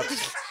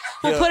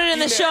we'll put it in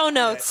the show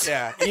notes.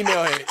 Yeah,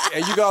 email him,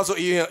 and you can also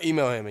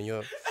email him, and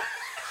you'll.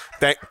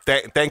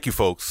 Thank you,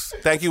 folks.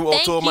 Thank you all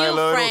Thank to all my you,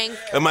 little Frank.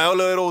 and my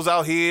littles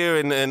out here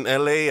in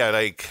LA. I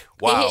like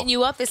wow. They hitting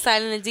you up, it's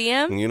sliding a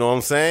DM. You know what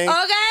I'm saying?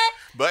 Okay.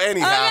 But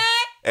anyhow,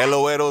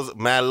 LOLs,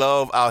 mad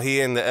love out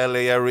here in the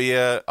LA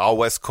area, our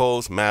West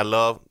Coast, mad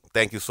love.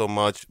 Thank you so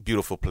much.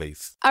 Beautiful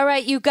place. All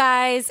right, you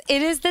guys,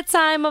 it is the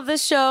time of the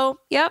show.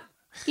 Yep.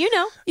 You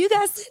know, you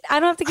guys, I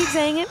don't have to keep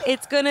saying it.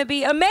 It's going to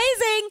be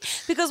amazing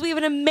because we have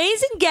an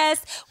amazing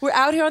guest. We're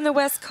out here on the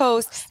West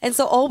Coast. And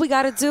so all we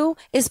got to do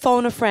is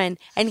phone a friend.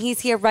 And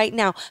he's here right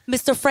now.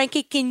 Mr.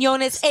 Frankie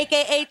Quinones,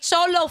 a.k.a.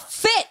 Cholo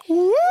Fit.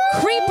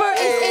 Creeper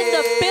is in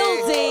the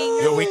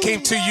building. Yo, we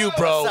came to you,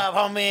 bro. What's up,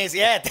 homies?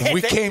 Yeah.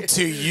 We came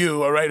to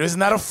you, all right? It's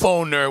not a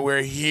phoner.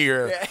 We're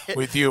here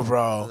with you,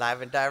 bro.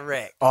 Live and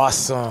direct.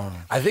 Awesome.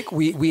 I think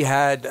we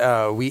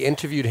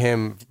interviewed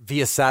him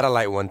via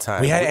satellite one time.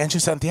 We had Andrew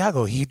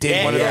Santiago. He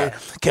did one of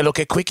the Que Lo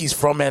Que Quickies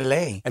from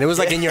LA. And it was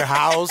like in your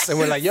house, and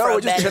we're like, yo, we're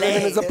just chilling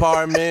in his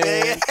apartment.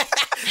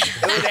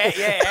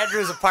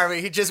 Andrew's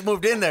apartment. He just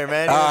moved in there,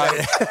 man.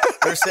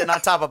 We're sitting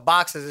on top of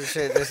boxes and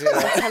shit. That's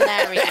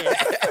hilarious.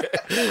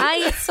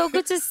 Hi, it's so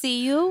good to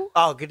see you.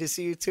 Oh, good to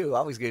see you too.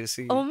 Always good to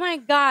see you. Oh my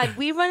God.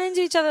 We run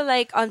into each other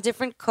like on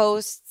different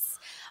coasts,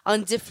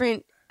 on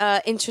different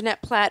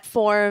internet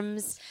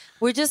platforms.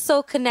 We're just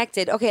so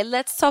connected. Okay,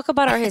 let's talk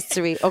about our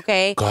history,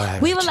 okay? Go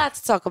ahead. We have a lot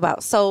to talk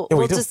about, so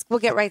Yeah, we'll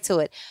get right to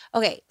it.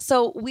 Okay,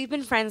 so we've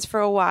been friends for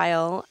a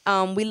while.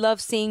 We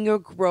love seeing your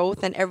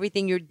growth and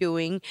everything you're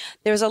doing.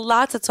 There's a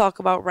lot to talk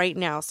about right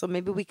now, so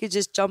maybe we could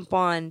just jump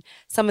on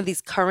some of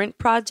these current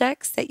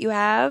projects that you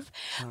have.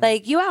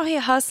 Like, you out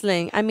here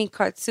hustling. I mean,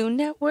 Cartoon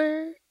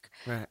Network.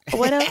 Right.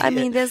 What else? I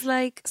mean, there's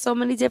like so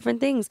many different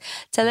things.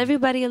 Tell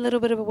everybody a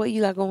little bit about what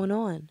you got going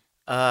on.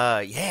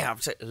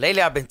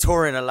 Lately I've been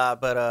touring a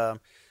lot, but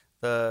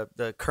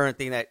the current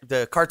thing that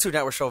the Cartoon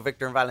Network show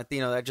Victor and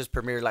Valentino that just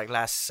premiered like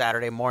last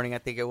Saturday morning, I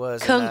think it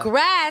was.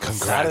 Congrats.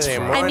 Congrats,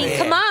 bro. I mean,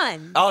 come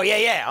on. Oh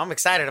yeah, I'm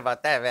excited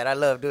about that, man. I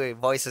love doing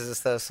voices and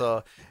stuff.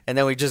 So, and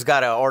then we just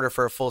got an order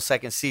for a full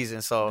second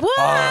season. So, What?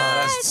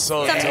 that's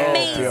so It's dope,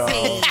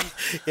 amazing.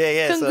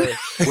 yeah. So,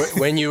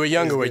 When you were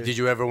younger, did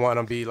you ever want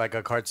to be like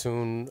a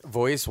cartoon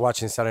voice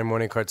watching Saturday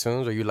morning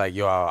cartoons? Or you like,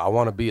 yo, I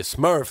want to be a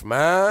Smurf,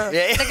 man?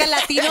 yeah, Like a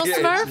Latino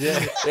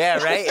Smurf?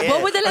 yeah, right. Yeah.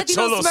 What would the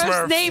Latino Cholo Smurf's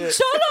Smurf. name? Cholo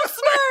Smurf!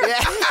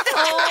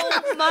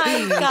 Oh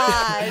my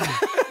God.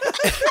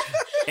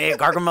 Hey,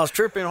 Gargamel's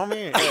tripping,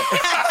 homie.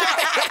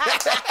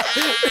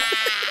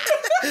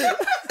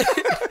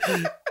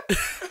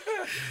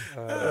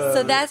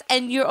 So that's,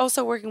 and you're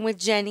also working with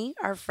Jenny,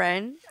 our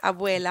friend,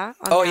 Abuela.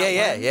 On Oh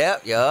that one.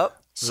 yep.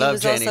 She Love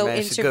was Jenny, also man.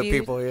 She's good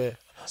interviewed. people, yeah.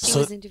 She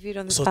was interviewed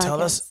on this So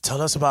podcast.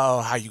 tell us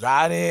about how you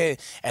got it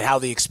and how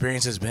the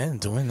experience has been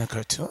doing the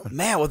cartoon.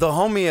 Man, well, the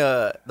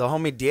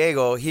homie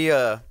Diego,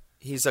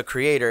 he's a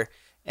creator,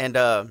 and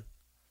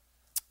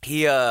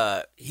he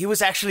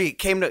was actually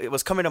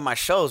was coming to my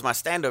shows, my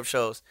stand-up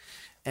shows,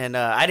 and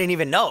I didn't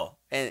even know.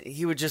 And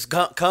he would just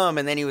come,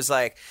 and then he was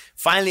like,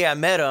 finally I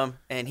met him,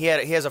 and he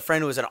has a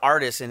friend who was an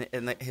artist,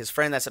 and his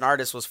friend that's an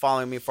artist was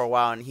following me for a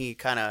while, and he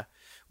kind of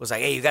was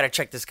like, hey, you got to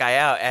check this guy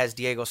out, as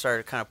Diego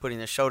started kind of putting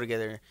the show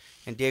together.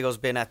 And Diego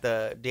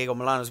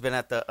Milano's been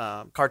at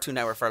the Cartoon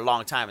Network for a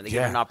long time, and they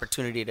gave him an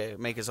opportunity to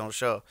make his own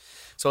show.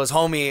 So our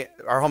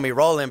homie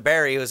Roland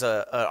Barry, who's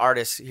an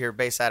artist here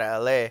based out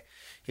of LA,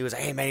 he was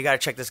like, hey man, you gotta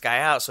check this guy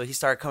out. So he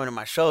started coming to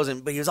my shows,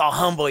 but he was all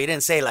humble. He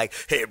didn't say like,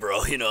 hey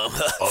bro, you know,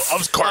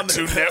 I'm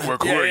Cartoon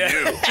Network. Who are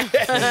you?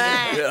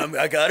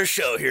 I got a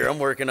show here. I'm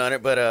working on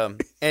it.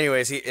 But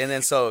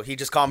anyways, so he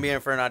just called me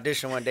in for an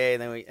audition one day,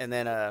 and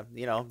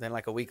then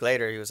like a week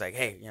later, he was like,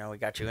 hey, you know, we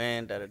got you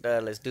in,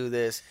 let's do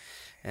this.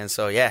 And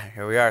so, yeah,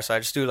 here we are. So I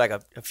just do like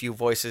a few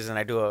voices, and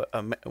I do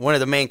one of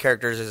the main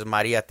characters is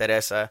Maria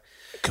Teresa.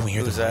 Can we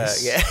hear the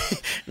voice? Yeah.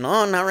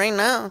 No, not right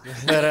now.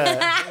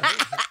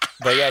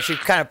 But yeah, she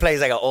kind of plays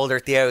like an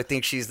older Tia who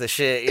thinks she's the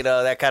shit, you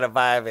know, that kind of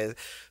vibe.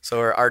 So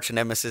her arch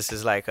nemesis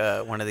is like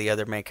one of the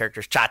other main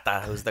characters,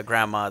 Chata, who's the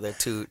grandma, the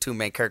two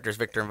main characters,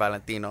 Victor and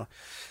Valentino.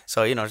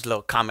 So, you know, there's a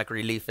little comic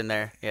relief in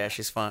there. Yeah,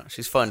 she's fun.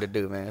 She's fun to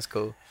do, man. It's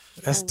cool.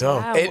 That's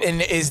dope. Wow.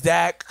 And does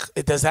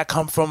that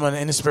come from an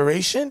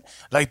inspiration?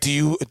 Like, do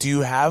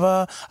you have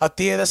a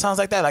Tia that sounds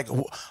like that? Like,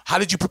 how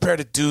did you prepare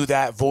to do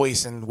that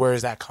voice, and where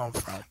does that come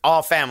from?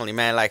 All family,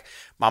 man. Like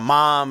my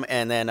mom,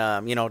 and then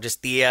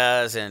just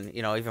tias, and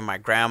you know, even my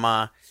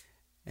grandma,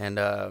 and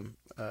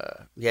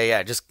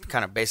just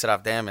kind of base it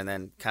off them, and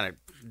then kind of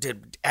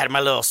add my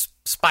little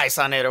spice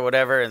on it or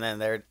whatever, and then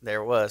there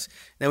it was. And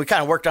then we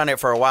kind of worked on it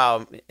for a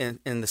while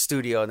in the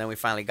studio, and then we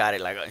finally got it.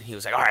 Like he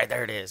was like, all right,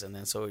 there it is, and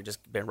then so we've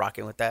just been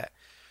rocking with that.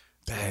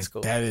 That's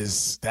cool. That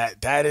is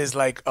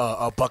like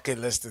a bucket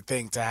list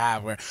thing to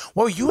have.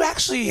 Well, you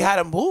actually had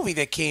a movie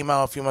that came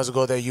out a few months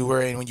ago that you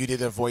were in when you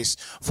did a voice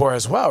for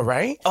as well,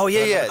 right? Oh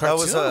yeah. That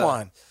was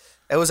one.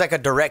 It was like a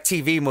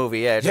DirecTV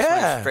movie. Yeah, it just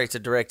went straight to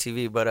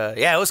DirecTV. But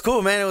yeah, it was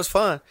cool, man. It was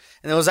fun.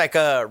 And it was like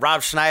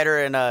Rob Schneider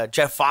and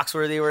Jeff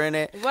Foxworthy were in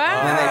it.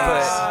 Wow. And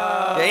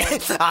then they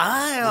put.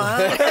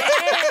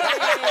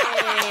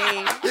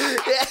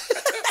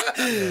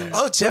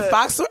 Oh, Jeff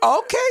Foxworthy.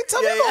 Okay,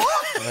 tell me more.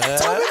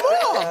 Tell me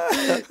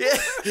more. Yeah.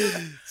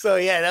 So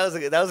yeah,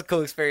 that was a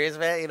cool experience,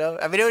 man. You know,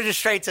 I mean, it was just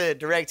straight to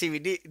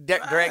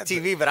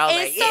DirecTV, but I was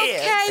like,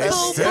 yeah, okay,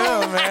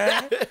 still,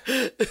 man.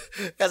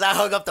 Because I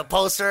hung up the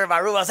poster in my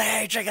room. I was like,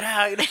 hey, check it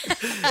out. You know?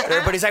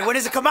 Everybody's like, when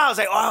does it come out? I was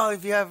like, oh,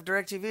 if you have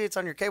DirecTV, it's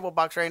on your cable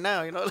box right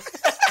now. You know,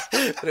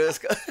 but it was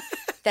cool.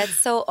 That's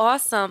so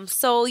awesome.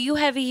 So you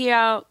have here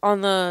out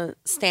on the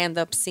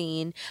stand-up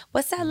scene.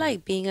 What's that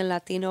like being a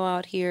Latino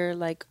out here?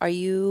 Like, do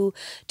you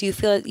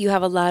feel like you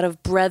have a lot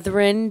of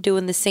brethren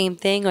doing the same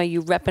thing? Are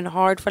you repping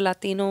hard for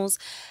Latinos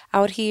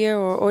out here?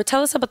 Or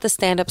tell us about the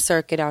stand-up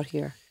circuit out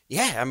here.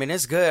 Yeah, I mean,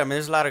 it's good. I mean,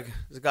 there's a lot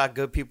of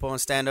good people in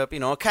stand-up. You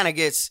know, it kind of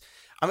gets,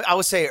 I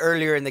would say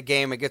earlier in the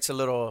game, it gets a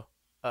little,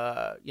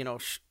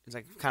 it's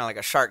like kind of like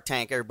a Shark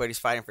Tank. Everybody's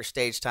fighting for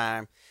stage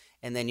time.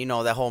 And then, you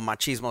know, that whole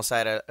machismo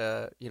side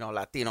of,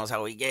 Latinos,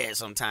 how we get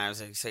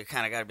sometimes. So you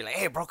kind of got to be like,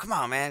 hey, bro, come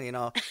on, man. You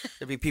know,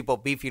 there'd be people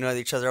beefing with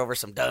each other over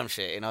some dumb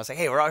shit. You know, it's like,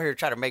 hey, we're out here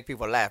trying to make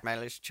people laugh, man.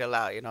 Let's chill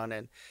out, you know. And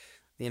then,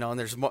 you know, and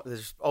there's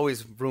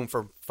always room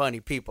for funny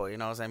people, you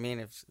know what I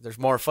mean? If there's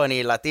more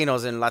funny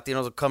Latinos, and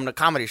Latinos will come to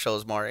comedy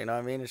shows more, you know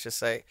what I mean? It's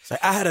just like... It's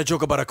like, I had a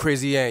joke about a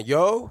crazy aunt,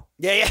 yo.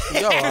 Yeah.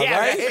 Yo, all right?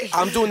 Right?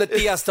 I'm doing the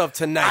Tia stuff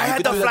tonight. I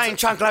had the flying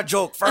chancla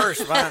joke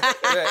first, man.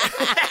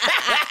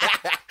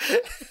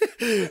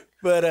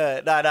 But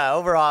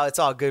overall, it's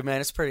all good,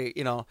 man. It's pretty,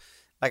 you know,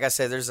 like I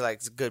said, there's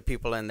like good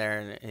people in there,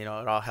 and, you know,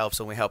 it all helps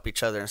when we help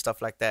each other and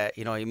stuff like that.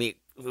 You know,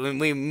 when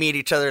we meet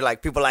each other,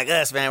 like people like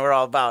us, man, we're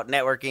all about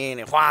networking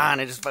and Juan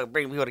and just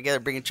bring people together,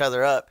 bring each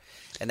other up.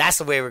 And that's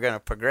the way we're going to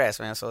progress,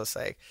 man. So it's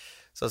like,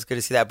 it's good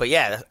to see that. But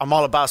yeah, I'm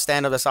all about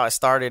stand-up. That's how I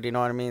started, you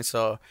know what I mean?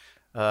 So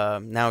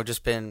now we've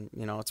just been,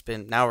 you know,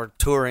 now we're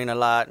touring a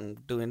lot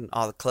and doing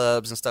all the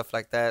clubs and stuff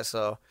like that.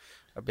 So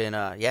I've been,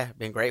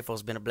 been grateful.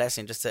 It's been a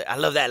blessing. I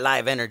love that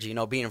live energy, you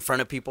know, being in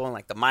front of people and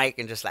like the mic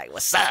and just like,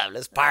 what's up?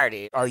 Let's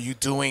party. Are you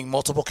doing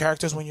multiple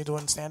characters when you're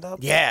doing stand-up?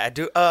 Yeah, I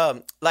do.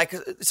 Like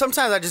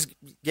sometimes I just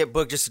get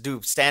booked just to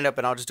do stand-up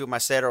and I'll just do my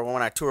set, or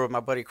when I tour with my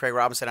buddy Craig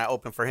Robinson, I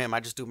open for him.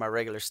 I just do my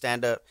regular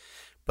stand-up.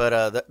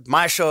 But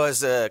my show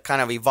has kind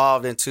of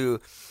evolved into,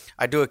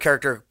 I do a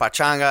character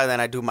Pachanga, and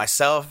then I do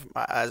myself.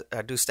 I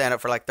do stand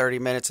up for like 30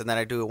 minutes, and then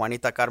I do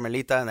Juanita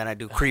Carmelita, and then I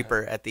do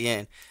Creeper at the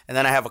end. And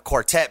then I have a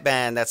quartet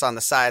band that's on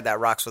the side that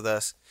rocks with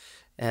us.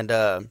 And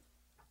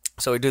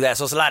so we do that.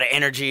 So it's a lot of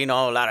energy, you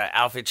know, a lot of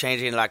outfit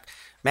changing. Like,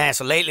 man,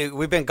 so lately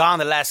we've been gone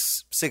the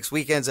last 6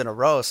 weekends in a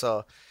row.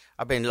 So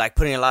I've been like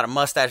putting a lot of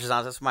mustaches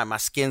on. That's why my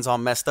skin's all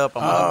messed up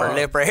on my upper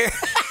lip right here.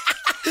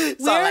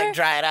 It's all like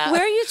dried out.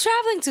 Where are you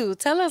traveling to?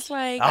 Tell us,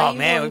 like, oh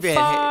man, we've been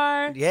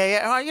far?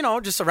 Yeah, you know,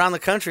 just around the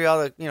country, all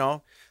the, you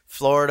know,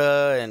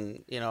 Florida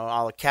and, you know,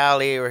 all of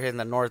Cali. We're hitting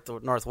the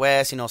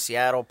northwest, you know,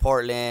 Seattle,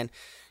 Portland,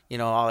 you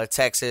know, all of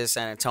Texas,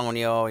 San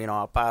Antonio, you know,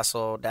 El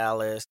Paso,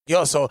 Dallas.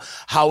 Yo, so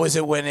how is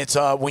it when it's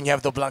when you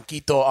have the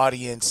Blanquito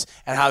audience,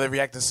 and how they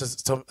react to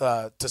some of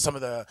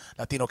the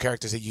Latino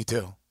characters that you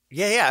do?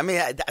 Yeah. I mean,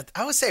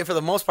 I would say for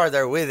the most part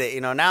they're with it,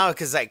 you know, now,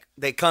 because like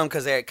they come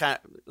because they're kind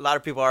of, a lot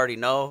of people already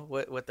know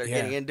what they're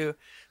getting into,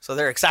 so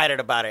they're excited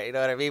about it. You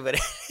know what I mean? But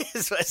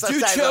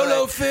Dude,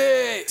 Cholo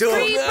fit, dude,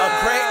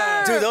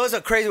 dude, those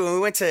are crazy.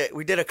 When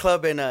we did a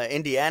club in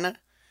Indiana,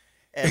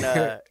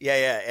 and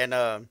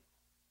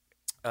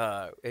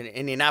in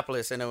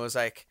Indianapolis, and it was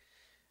like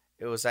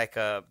there was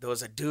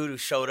a dude who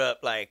showed up,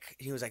 like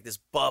he was like this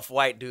buff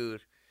white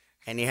dude,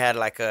 and he had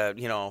like a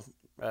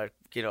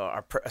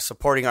our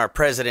supporting our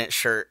president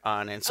shirt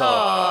on, and so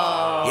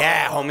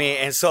yeah, homie,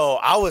 and so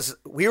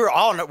we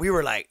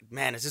were like,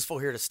 man, is this fool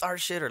here to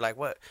start shit, or like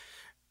what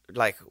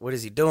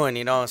is he doing,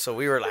 you know? And so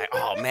we were like,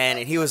 oh man,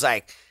 and he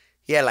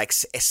had like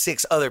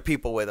 6 other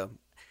people with him,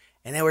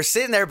 and then we're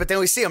sitting there, but then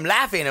we see him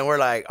laughing, and we're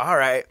like, all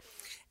right,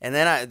 and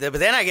then I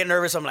get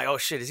nervous. I'm like, oh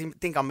shit, does he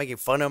think I'm making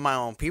fun of my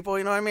own people,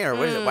 you know what I mean, or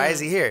what is it? Why is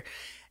he here?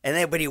 And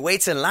then but he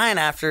waits in line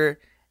after.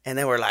 And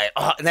then we're like,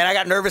 oh, and then I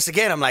got nervous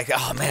again. I'm like,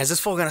 oh man, is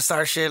this fool gonna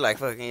start shit like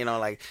fucking, you know,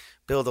 like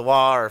build the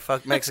wall or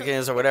fuck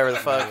Mexicans or whatever the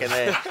fuck?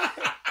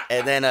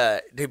 And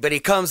then, but he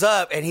comes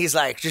up and he's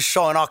like just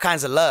showing all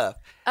kinds of love,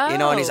 you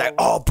know, and he's like,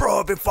 oh bro,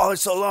 I've been following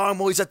so long. I'm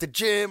always at the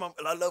gym.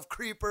 I love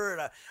Creeper,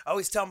 and I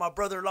always tell my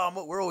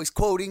brother-in-law we're always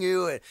quoting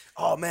you, and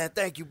oh man,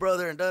 thank you,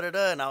 brother, and da da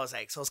da. And I was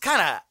like, so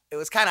it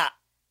was kind of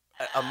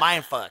a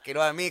mind fuck, you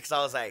know what I mean? Because I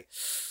was like,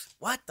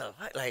 what the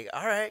fuck? Like,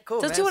 all right,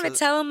 cool. Don't you want to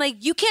tell him,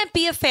 like, you can't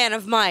be a fan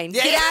of mine?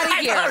 Get out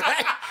of here.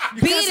 Right?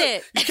 Beat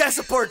it. You can't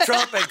support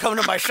Trump and come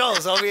to my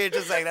shows. I mean,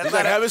 just like, that's He's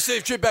like, have a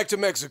safe trip back to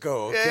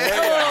Mexico. Okay?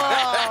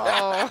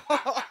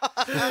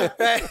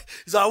 Right?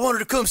 He's like, I wanted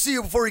to come see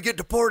you before you get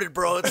deported,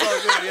 bro. It's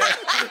all good, yeah.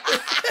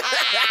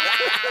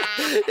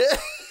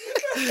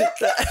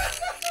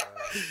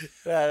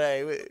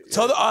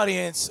 Tell the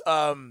audience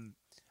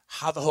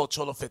how the whole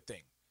Cholo Fit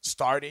thing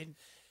started,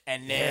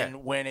 and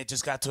then when it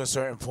just got to a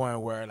certain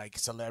point where like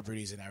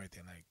celebrities and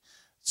everything, like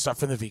start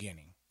from the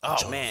beginning. Oh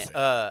Cholo man,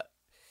 Fit.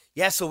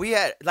 yeah. So we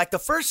had like the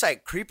first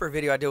like creeper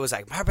video I did was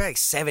like probably like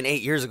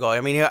 7-8 years ago.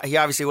 I mean, he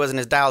obviously wasn't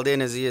as dialed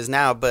in as he is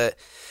now, but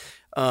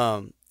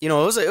you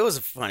know, it was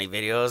a funny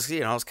video. It was,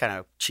 you know, it was kind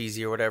of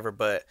cheesy or whatever.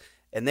 But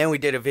and then we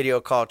did a video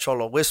called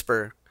Cholo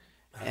Whisper.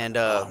 And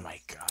oh my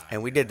God.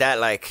 And we did that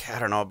like, I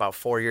don't know, about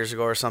 4 years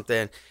ago or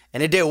something.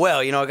 And it did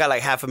well, you know, it got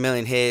like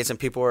 500,000 hits and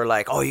people were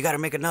like, oh, you got to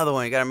make another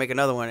one.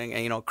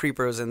 And, you know,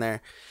 Creeper was in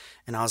there.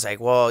 And I was like,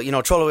 well, you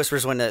know, Cholo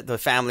Whispers when the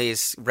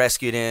families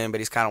rescued him,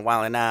 but he's kind of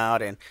wilding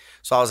out. And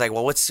so I was like,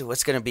 well, what's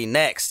going to be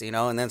next, you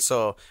know? And then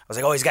so I was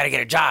like, oh, he's got to get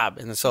a job.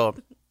 And so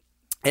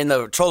in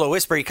the Cholo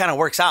Whisper, he kind of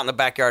works out in the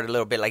backyard a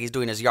little bit, like he's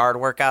doing his yard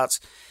workouts.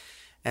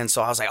 And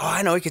so I was like, oh,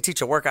 I know he could teach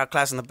a workout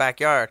class in the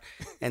backyard.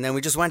 And then we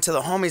just went to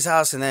the homie's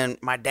house, and then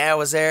my dad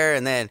was there.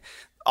 And then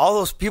all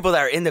those people that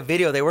are in the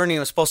video, they weren't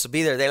even supposed to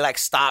be there. They like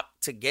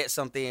stopped to get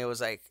something. It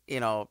was like, you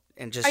know,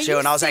 and just chill.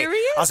 And I was like,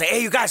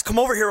 hey, you guys, come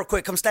over here real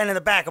quick. Come stand in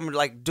the back. I'm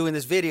like doing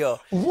this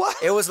video. What?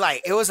 It was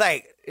like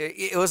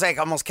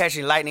almost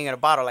catching lightning in a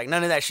bottle. Like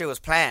none of that shit was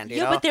planned. You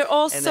know? But they're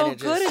all and so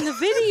good in the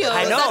video.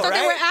 I know, I thought right?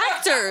 they were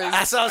actors.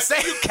 That's what I'm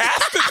saying. You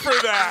casted for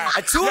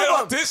that. Two of them.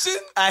 Audition?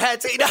 I had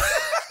to. You know,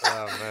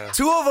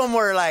 two of them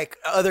were like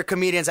other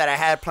comedians that I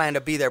had planned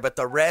to be there, but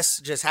the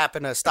rest just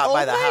happened to stop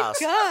by the house.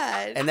 Oh my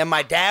God. And then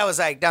my dad was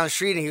like down the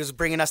street and he was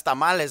bringing us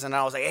tamales, and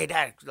I was like, hey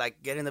dad,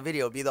 like get in the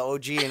video, be the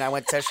OG. And I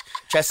went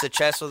chest to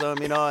chest with him,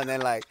 you know, and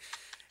then like,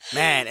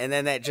 man, and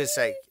then that just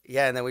like,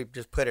 yeah, and then we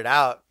just put it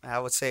out, I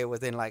would say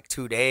within like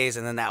 2 days,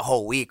 and then that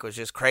whole week was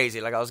just crazy.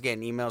 Like I was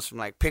getting emails from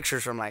like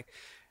pictures from like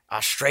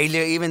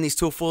Australia, even these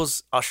two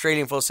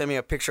Australian fools sent me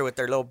a picture with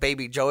their little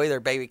baby Joey, their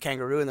baby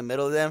kangaroo in the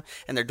middle of them,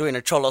 and they're doing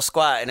a Cholo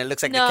squat, and it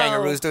looks like the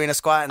kangaroo's doing a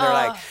squat, and they're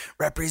like,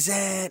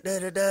 represent,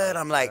 da-da-da. And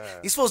I'm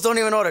like, these fools don't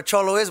even know what a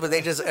Cholo is, but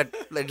they just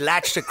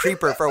latched to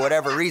Creeper for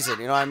whatever reason,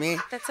 you know what I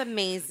mean? That's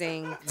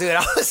amazing. Dude,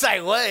 I was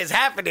like, what is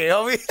happening,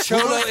 homie?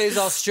 Cholo is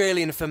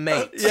Australian for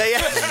mate.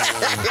 Yeah.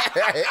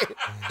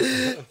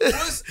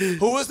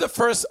 Who was the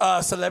first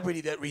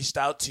celebrity that reached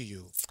out to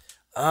you?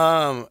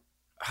 Oh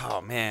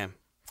man,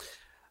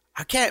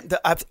 I can't.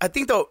 I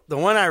think the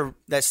one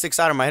that sticks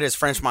out in my head is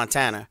French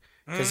Montana,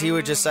 because he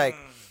would just like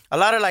a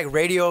lot of like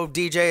radio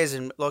DJs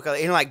and local.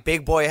 You know, like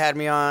Big Boy had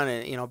me on,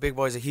 and you know, Big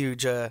Boy's a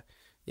huge. You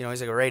know,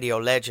 he's like a radio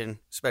legend,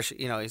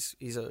 especially. You know,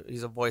 he's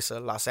a voice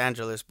of Los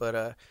Angeles,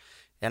 but.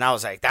 And I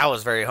was like, that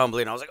was very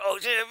humbling. I was like, oh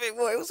shit, Big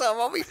Boy, what's up,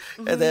 homie?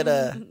 And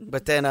then,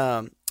 but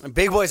then,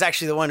 Big Boy's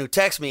actually the one who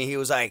texted me. He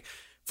was like,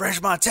 French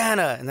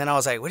Montana. And then I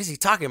was like, what is he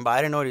talking about?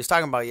 I didn't know what he was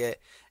talking about yet.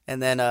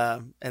 And then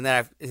I,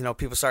 you know,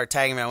 people started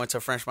tagging me. I went to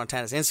French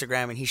Montana's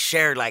Instagram, and he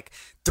shared like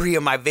 3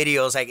 of my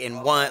videos, like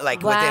in one,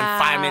 like within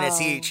 5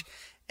 minutes each.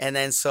 And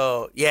then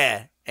so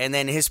yeah, and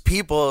then his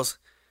peoples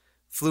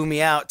flew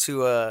me out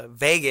to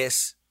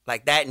Vegas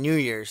like that New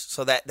Year's.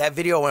 So that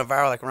video went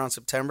viral like around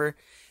September.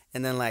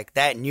 And then like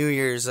that New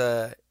Year's,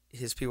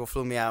 his people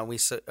flew me out. And we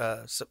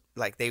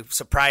like they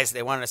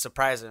wanted to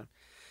surprise him.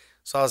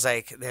 So I was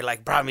like, they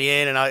like brought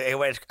me in, and I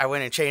went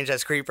and changed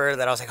as Creeper.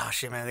 That I was like, oh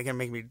shit, man, they're gonna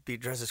make me be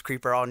dressed as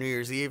Creeper all New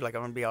Year's Eve. Like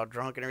I'm gonna be all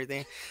drunk and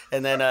everything.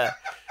 And then,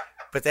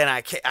 but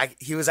then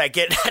he was like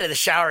getting out of the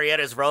shower. He had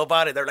his robe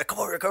on, and they're like, come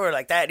over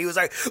like that. And he was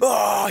like,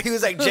 oh, he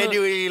was like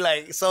genuinely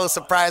like so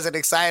surprised and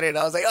excited.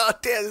 I was like, oh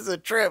damn, this is a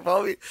trip,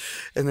 homie.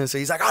 And then so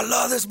he's like, I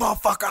love this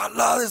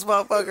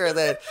motherfucker. And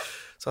then.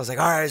 So I was like,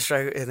 all right,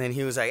 strike. And then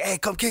he was like, hey,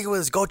 come kick it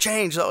with us. Go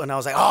change. And I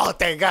was like, oh,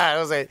 thank God.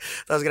 I was like,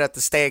 I was going to have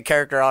to stay in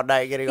character all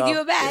night getting all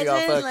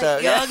fucked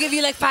up. I'll give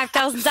you like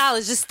 $5,000.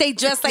 Just stay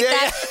dressed like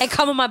that and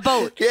come on my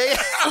boat. Yo,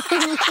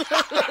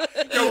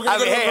 we're going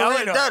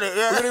to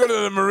go to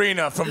the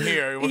marina from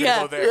here. We're going to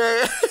go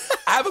there. Yeah.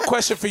 I have a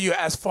question for you.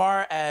 As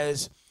far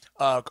as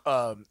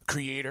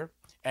creator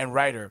and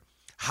writer,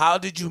 how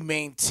did you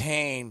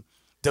maintain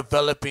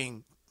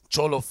developing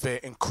Cholo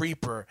Fit and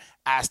Creeper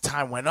as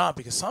time went on?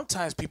 Because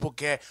sometimes people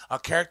get a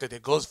character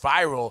that goes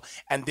viral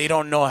and they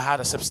don't know how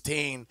to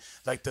sustain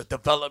like the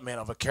development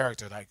of a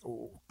character. Like,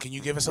 can you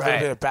give us a little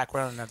bit of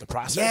background on the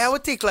process? Yeah, I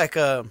would think like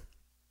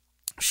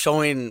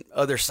showing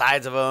other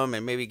sides of him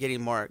and maybe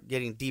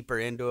getting deeper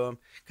into him,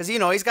 because you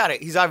know he's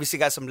obviously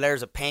got some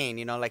layers of pain.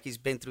 You know, like he's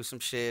been through some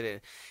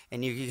shit,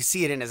 and you can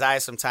see it in his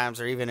eyes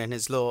sometimes, or even in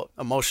his little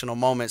emotional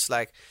moments.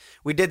 Like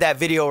we did that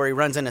video where he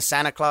runs into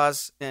Santa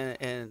Claus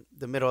in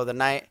the middle of the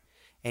night.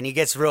 And he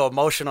gets real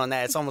emotional on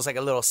that. It's almost like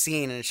a little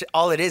scene. And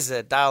all it is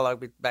a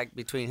dialogue back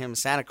between him and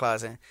Santa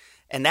Claus.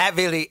 And that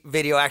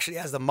video actually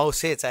has the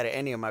most hits out of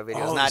any of my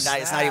videos.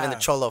 It's not even the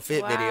Cholo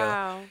Fit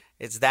video.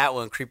 It's that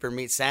one, Creeper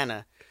Meets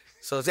Santa.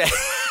 So it's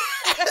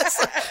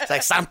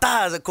like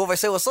Santa,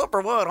 conversé what's up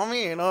or what,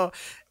 homie, you know?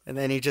 And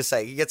then he just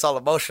like he gets all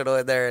emotional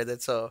in there. And then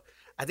so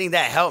I think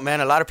that helped, man.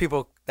 A lot of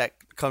people that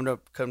come to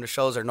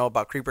shows or know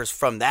about creepers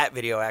from that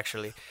video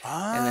actually.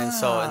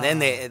 And then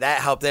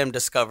that helped them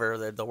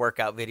discover the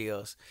workout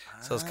videos.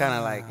 So it's kind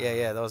of like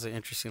that was an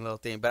interesting little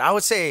thing. But I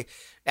would say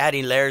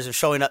adding layers and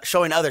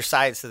showing other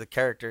sides to the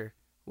character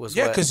was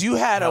because you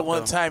had a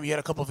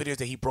couple of videos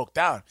that he broke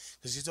down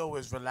because he's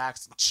always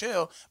relaxed and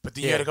chill, but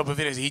then you had a couple of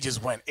videos that he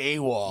just went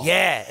AWOL.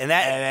 Yeah, and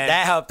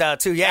that helped out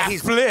too. Yeah,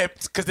 he's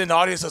flipped because then the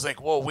audience was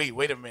like, "Whoa,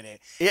 wait a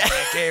minute!" Yeah, and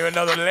it gave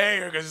another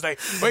layer because it's like,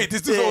 "Wait,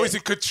 this dude's always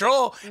in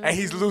control and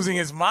he's losing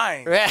his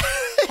mind."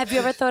 Have you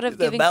ever thought of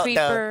giving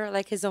Creeper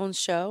like his own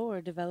show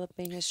or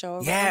developing his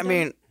show? Yeah, I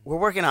mean, we're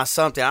working on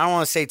something. I don't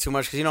want to say too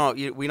much because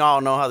we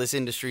all know how this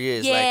industry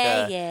is.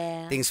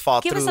 Things fall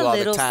through all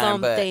the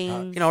time.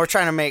 Something. But we're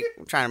trying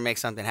to make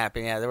something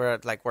happen. Yeah, we're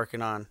like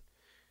working on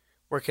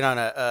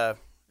a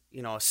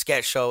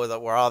sketch show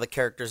where all the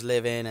characters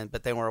live in,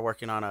 but then we're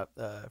working on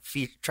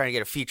trying to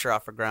get a feature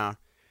off the ground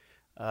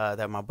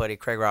that my buddy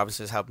Craig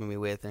Robinson is helping me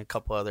with, and a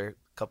couple other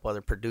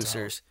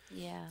producers.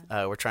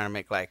 Yeah, we're trying to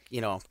make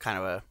kind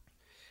of a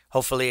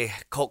hopefully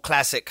cult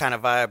classic kind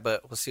of vibe,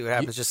 but we'll see what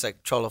happens. Just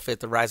like Cholo fit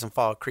the rise and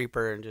fall of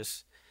Creeper, and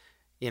just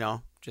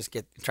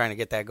trying to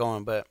get that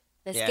going. But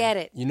let's get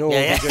it. You know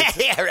what?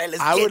 Right.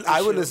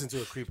 I would listen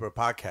to a Creeper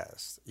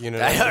podcast. You know,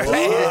 right. Just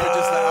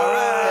like, all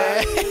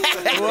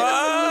right,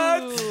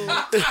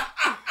 what?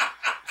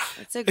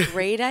 That's a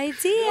great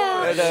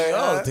idea.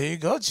 There you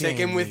go, Check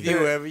in with you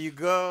wherever you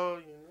go.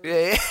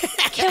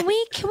 Can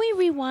we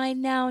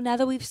rewind now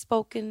that we've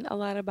spoken a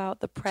lot about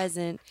the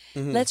present?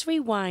 Mm-hmm. Let's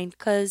rewind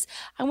because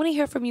I want to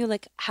hear from you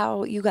like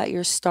how you got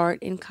your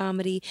start in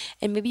comedy,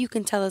 and maybe you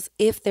can tell us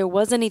if there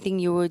was anything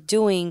you were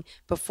doing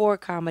before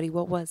comedy.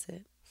 What was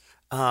it?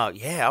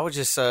 I would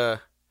just I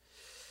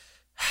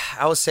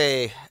would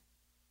say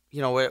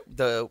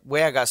the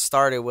way I got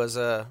started was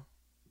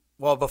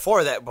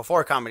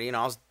before comedy,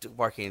 I was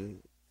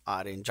working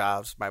odd in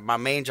jobs. My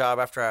main job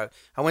after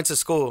I went to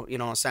school,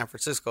 in San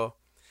Francisco.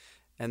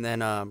 And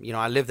then,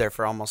 I lived there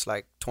for almost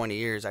like 20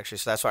 years, actually.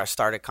 So that's why I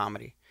started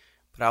comedy.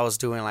 But I was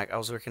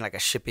working like a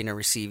shipping and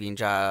receiving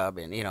job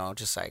and,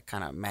 just like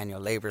kind of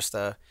manual labor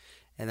stuff.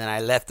 And then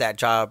I left that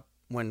job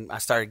when I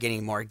started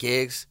getting more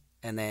gigs.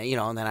 And then,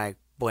 and then I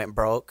went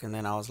broke. And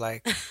then I was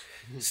like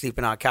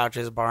sleeping on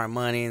couches, borrowing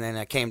money. And then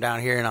I came down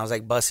here and I was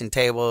like busting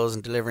tables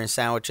and delivering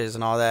sandwiches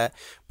and all that.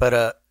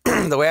 But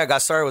the way I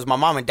got started was my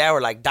mom and dad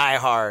were like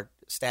diehard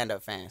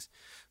stand-up fans.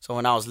 So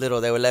when I was little,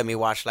 they would let me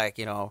watch like,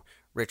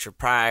 Richard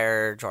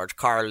Pryor, George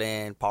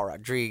Carlin, Paul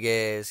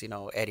Rodriguez,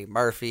 Eddie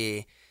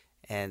Murphy,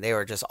 and they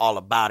were just all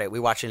about it. We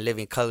watched In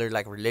Living Color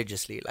like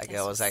religiously, like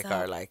it was like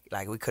our like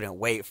we couldn't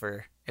wait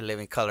for In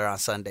Living Color on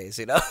Sundays,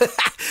 And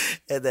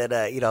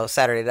then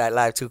Saturday Night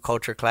Live, Two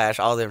Culture Clash,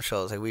 all them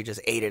shows, like we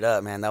just ate it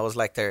up, man. That was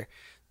like their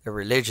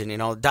religion,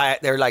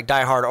 They're like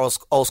diehard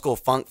old school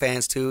funk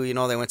fans too,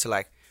 They went to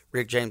like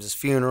Rick James's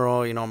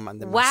funeral,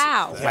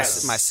 Wow. My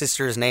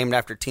sister is named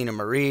after Tina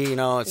Marie,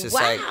 It's just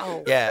like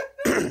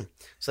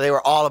So they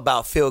were all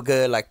about feel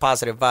good, like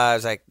positive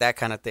vibes, like that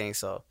kind of thing.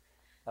 So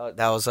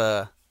that was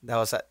so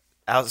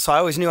I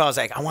always knew I was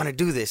like, I want to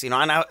do this, And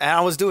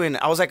I was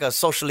like a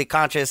socially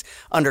conscious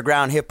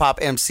underground hip hop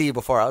MC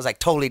before. I was like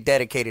totally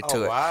dedicated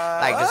to it,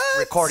 like just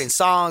recording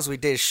songs. We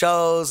did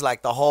shows,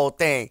 like the whole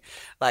thing,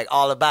 like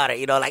all about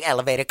it, like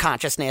elevated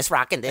consciousness,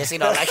 rocking this,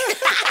 like.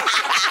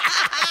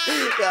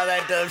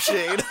 That dumb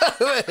shit,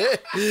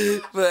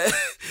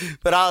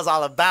 but I was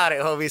all about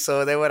it, homie.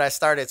 So then when I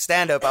started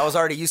stand up, I was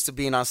already used to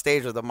being on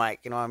stage with a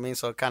mic, you know what I mean?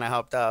 So it kind of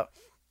helped out.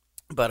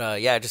 But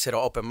I just hit an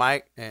open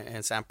mic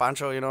in San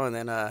Pancho, and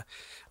then I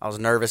was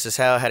nervous as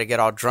hell. Had to get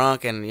all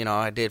drunk, and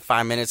I did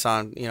 5 minutes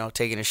on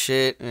taking a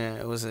shit, and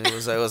it was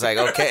like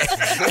okay.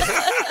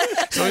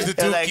 So he's the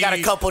dookie. I got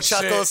a couple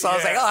chuckles, so I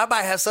was like, oh, I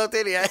might have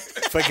something. Yeah.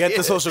 Forget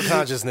the social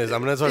consciousness.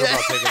 I'm going to talk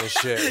about taking a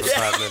shit for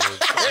 5 minutes.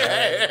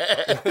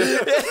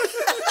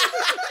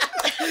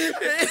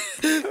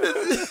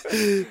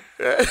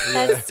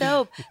 That's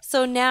dope.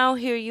 So now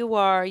here you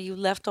are. You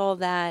left all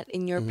that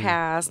in your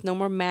past. No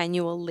more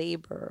manual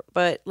labor.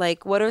 But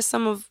like, what are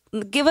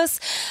give us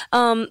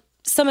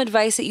some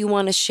advice that you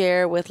want to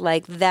share with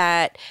like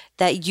that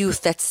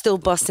youth that's still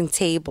busting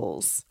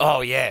tables?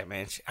 Oh yeah,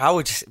 man. I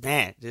would just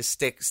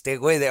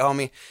stick with it,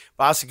 homie.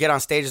 But also get on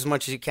stage as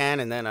much as you can,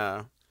 and then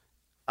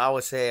I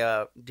would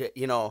say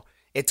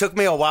it took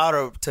me a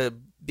while to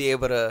be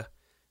able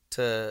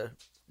to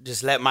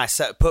just let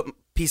myself put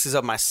pieces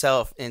of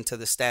myself into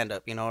the stand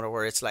up,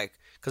 where it's like,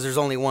 because there's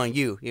only one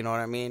you know what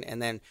I mean,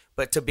 and then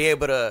but to be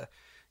able to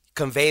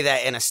convey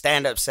that in a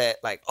stand-up set,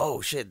 like, oh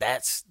shit,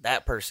 that's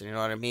that person, you know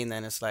what I mean?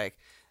 Then it's like,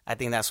 I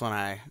think that's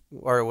when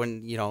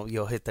when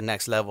you'll hit the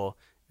next level,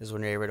 is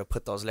when you're able to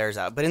put those layers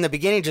out. But in the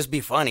beginning, just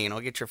be funny,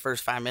 get your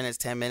first 5 minutes,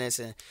 10 minutes,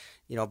 and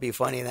be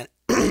funny. And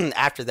then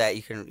after that,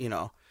 you can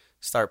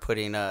start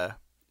putting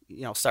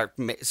start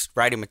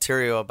writing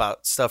material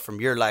about stuff from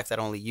your life that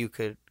only you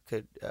could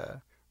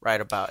write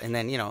about, and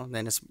then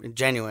then it's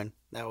genuine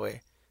that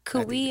way.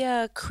 Could we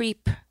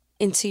creep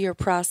into your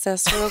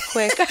process real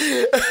quick? Did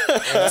you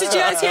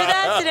guys hear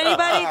that? Did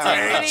anybody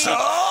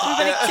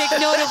take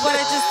note of what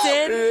I just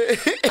did?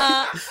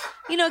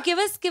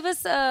 Give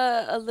us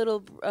a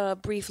little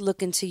brief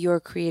look into your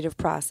creative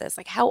process.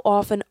 Like, how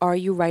often are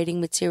you writing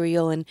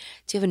material, and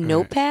do you have a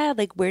notepad?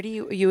 Like, where are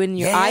you in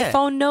your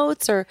iPhone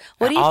notes, or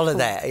what do you? All of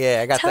that. Yeah,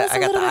 I got the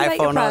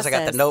iPhone notes. I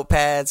got the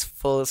notepads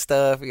full of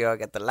stuff. I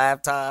got the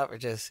laptop. We're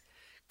just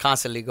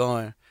constantly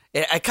going.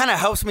 It kind of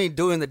helps me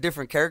doing the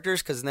different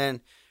characters, because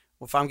then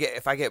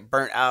if I get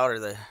burnt out or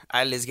the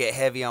eyelids get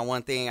heavy on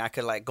one thing, I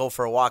could like go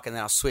for a walk and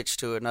then I'll switch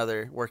to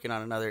working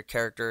on another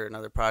character,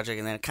 another project,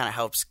 and then it kind of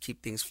helps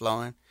keep things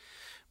flowing.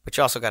 But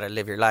you also got to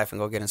live your life and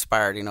go get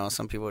inspired.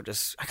 Some people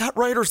I got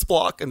writer's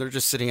block, and they're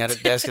just sitting at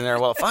a desk and they're,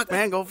 well, fuck,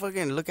 man, go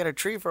fucking look at a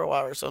tree for a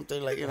while or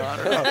something. Like, I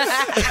don't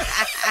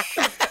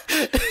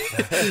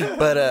know.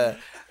 But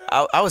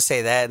I would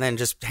say that, and then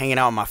just hanging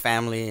out with my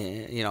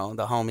family,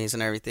 the homies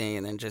and everything,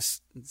 and then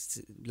just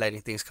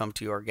letting things come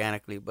to you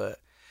organically. But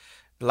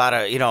a lot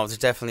of, I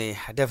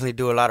definitely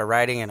do a lot of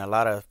writing and a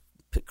lot of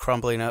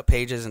crumbling up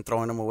pages and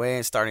throwing them away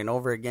and starting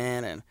over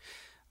again and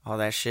all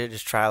that shit,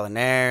 just trial and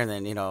error. And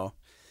then,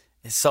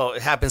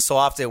 it happens so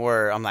often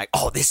where I'm like,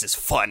 oh, this is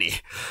funny.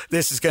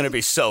 This is going to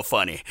be so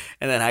funny.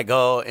 And then I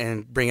go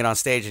and bring it on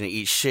stage and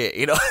eat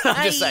shit,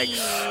 I'm just like,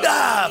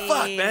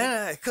 fuck,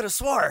 man, I could have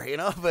swore,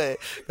 but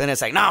then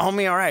it's like, nah,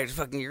 homie, all right,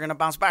 fucking, you're going to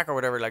bounce back or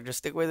whatever. Like, just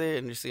stick with it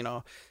and just,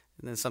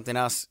 and then something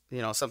else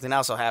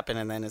will happen,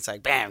 and then it's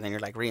like, bam, then you're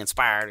like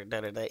re-inspired.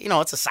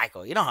 It's a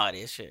cycle. You know how it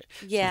is, shit.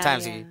 Yeah.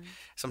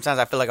 Sometimes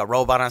I feel like a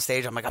robot on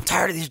stage. I'm like, I'm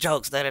tired of these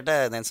jokes. And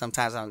then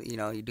sometimes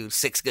you do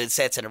 6 good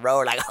sets in a row.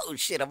 Like, oh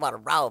shit, I'm on a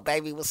roll,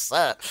 baby. What's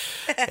up?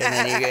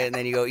 And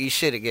then you go eat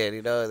shit again.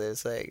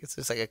 It's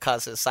just like a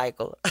constant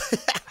cycle.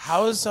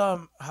 How's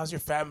your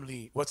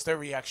family? What's their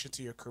reaction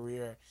to your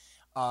career?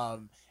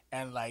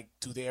 And like,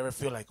 do they ever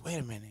feel like, wait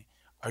a minute?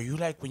 Are you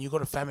like, when you go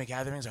to family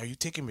gatherings, are you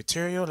taking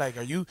material? Like,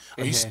 are you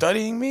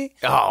studying me?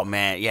 Oh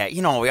man, yeah.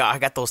 I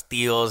got those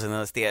deals and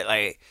those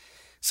like,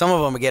 some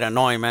of them get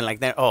annoying, man.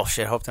 Like, oh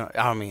shit, I hope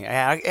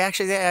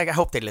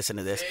they listen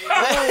to this.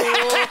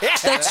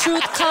 The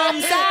truth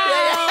comes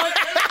out.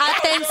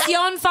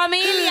 Atención,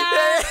 familia.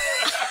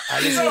 I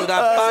listen to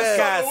that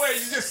podcast. Wait,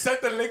 you just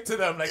sent the link to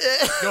them. Like,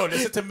 yo,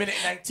 listen to minute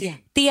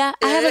 19. Tia,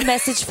 I have a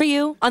message for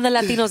you on the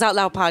Latinos Out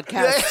Loud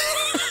podcast.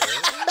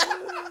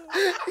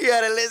 You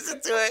gotta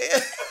listen to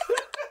it.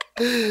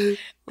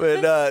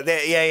 But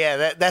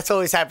that's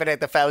always happened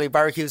at the family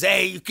barbecues.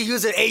 Hey, you can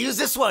use it. Hey, use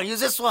this one. Hey,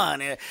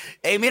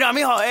 mira,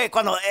 mijo. Hey,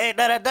 cuando,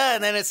 da.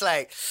 And then it's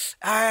like,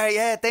 all right,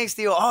 yeah, thanks,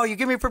 Theo. Oh, you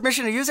give me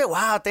permission to use it?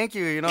 Wow, thank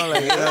you.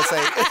 It's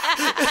like,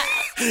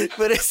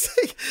 but it's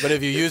like, but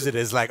if you use it,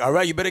 it's like, all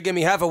right, you better give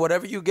me half of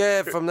whatever you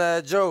get from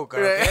that joke.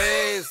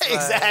 Okay?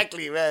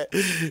 Exactly, man.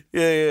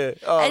 Yeah.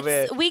 Oh,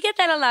 man. We get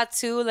that a lot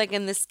too, like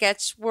in the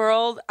sketch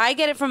world. I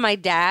get it from my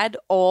dad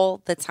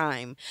all the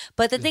time.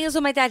 But the thing is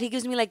with my dad, he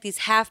gives me like these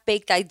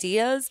half-baked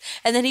ideas,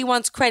 and then he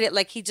wants credit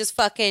like he just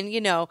fucking,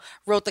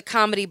 wrote the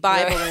comedy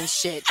Bible and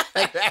shit.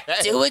 Like,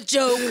 do a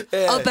joke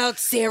about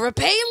Sarah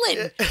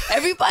Palin.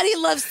 Everybody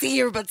loves to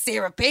hear about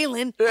Sarah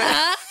Palin.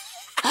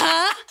 Huh?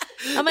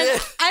 I'm like,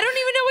 I don't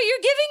even know what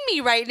you're giving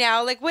me right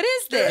now. Like, what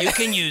is this? You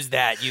can use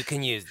that.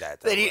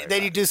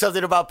 Then you do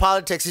something about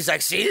politics. He's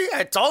like, see,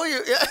 I told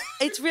you. Yeah.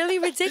 It's really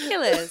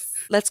ridiculous.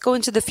 Let's go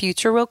into the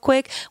future real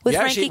quick with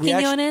Frankie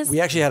Quinones. We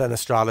actually had an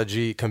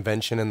astrology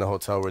convention in the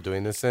hotel we're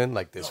doing this in,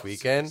 like this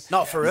weekend.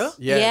 No, for real?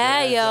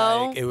 Yeah,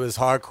 yo. Like, it was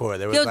hardcore.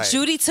 There was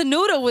Judy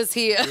Tenuta was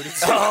here.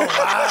 Oh,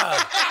 wow.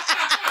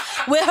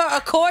 With her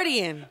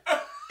accordion.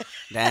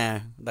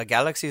 Damn, the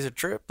galaxy's a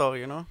trip, though,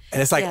 And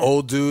it's like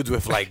old dudes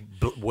with like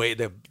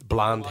the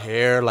blonde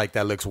hair, like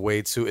that looks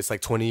way too. It's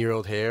like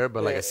 20-year-old hair,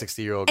 but like a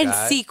 60-year-old guy. And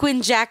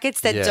sequin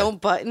jackets that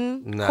don't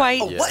button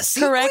quite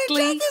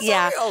correctly.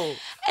 Yeah.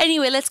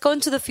 Anyway, let's go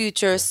into the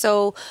future.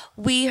 So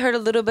we heard a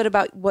little bit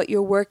about what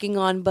you're working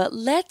on, but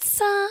let's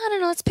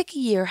let's pick a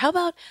year. How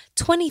about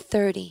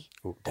 2030?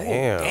 Ooh,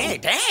 damn.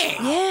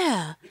 Dang.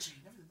 Yeah.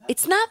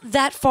 It's not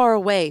that far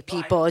away,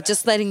 people.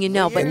 Just letting you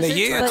know. But in the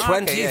year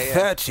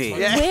 2030.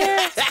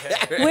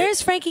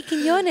 Where's Frankie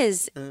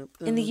Quinones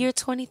in the year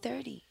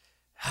 2030?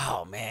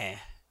 Oh, man.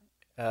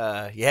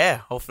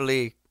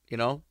 Hopefully,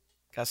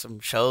 got some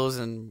shows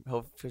and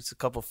hope there's a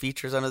couple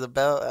features under the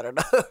belt. I don't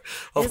know.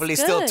 Hopefully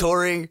still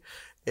touring.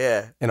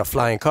 Yeah. In a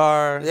flying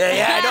car.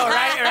 Yeah, I know,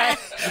 right?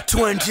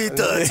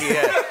 2030,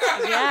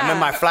 I'm in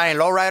my flying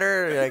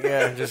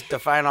lowrider, just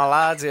defying all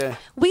odds,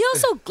 We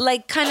also,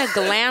 kind of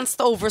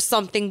glanced over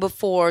something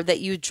before that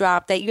you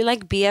dropped, that you're,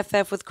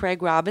 BFF with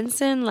Craig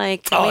Robinson.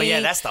 That's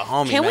the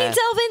homie, Can man. we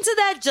delve into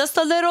that just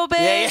a little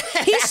bit?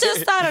 Yeah. He's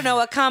just,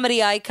 a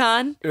comedy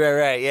icon.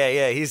 Right,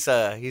 yeah.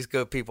 He's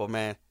good people,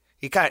 man.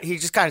 He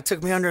just kind of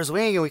took me under his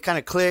wing, and we kind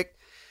of clicked.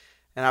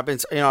 And I've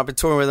been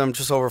touring with him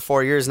just over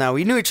 4 years now.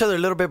 We knew each other a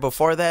little bit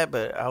before that,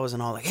 but I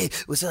wasn't all like, hey,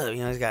 what's up?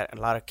 He's got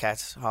a lot of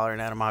cats hollering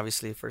at him,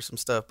 obviously, for some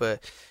stuff.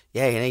 But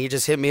yeah, and then he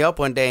just hit me up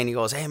one day and he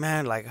goes, hey,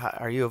 man, like,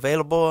 are you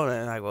available?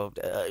 And I go,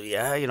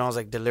 yeah. I was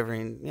like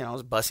delivering, I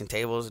was bussing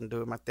tables and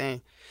doing my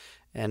thing.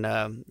 And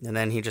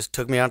then he just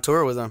took me on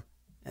tour with him.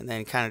 And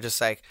then kind of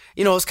just like,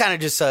 it's kind of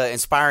just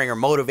inspiring or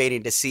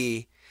motivating to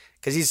see,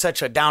 because he's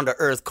such a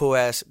down-to-earth,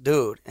 cool-ass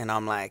dude. And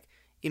I'm like,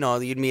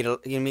 you'd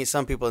meet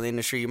some people in the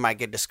industry, you might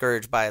get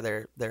discouraged by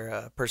their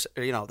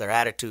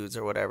attitudes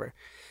or whatever.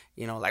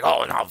 Like,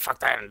 oh, no, fuck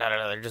that. And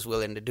they're just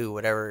willing to do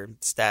whatever,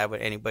 stab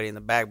with anybody in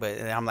the back. But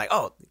I'm like,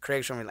 oh,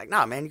 Craig showed me like,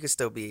 nah, man, you can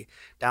still be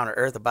down to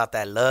earth about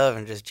that love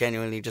and just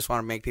genuinely just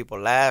want to make people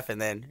laugh and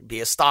then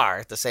be a star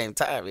at the same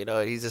time.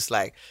 He's just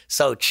like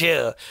so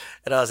chill.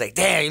 And I was like,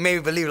 damn, you made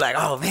me believe like,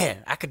 oh,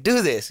 man, I could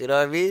do this. You know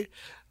what I mean?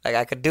 Like,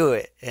 I could do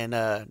it. And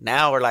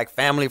now we're like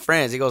family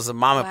friends. He goes to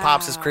mom and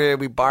pop's crib.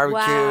 We barbecue.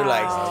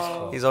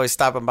 Wow. Like, he's always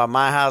stopping by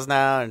my house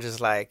now and just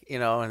like,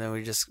 and then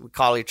we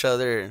call each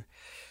other and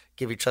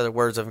give each other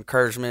words of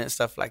encouragement and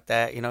stuff like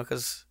that,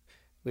 because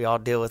we all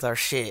deal with our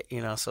shit,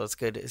 so it's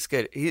good. It's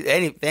good.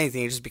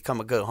 Anything, you just become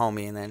a good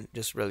homie and then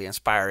just really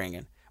inspiring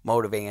and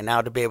motivating. And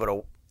now to be able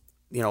to,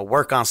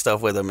 work on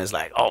stuff with him is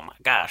like, oh my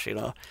gosh,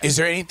 Is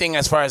there anything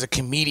as far as a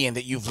comedian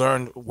that you've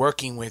learned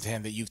working with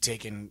him that you've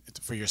taken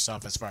for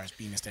yourself as far as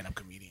being a stand-up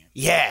comedian?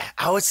 Yeah,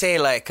 I would say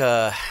like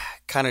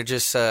kind of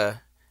just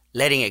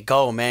letting it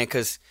go, man,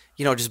 because,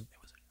 just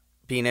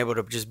being able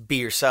to just be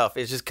yourself.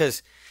 It's just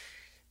because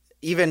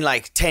even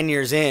like 10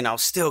 years in, I'll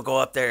still go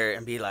up there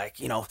and be like,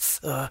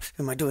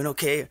 am I doing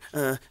okay?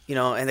 And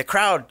the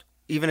crowd,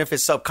 even if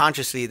it's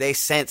subconsciously, they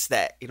sense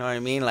that, you know what I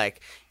mean?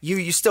 Like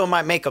you still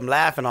might make them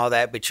laugh and all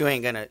that, but you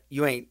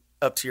ain't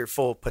up to your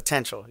full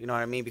potential. You know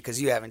what I mean? Because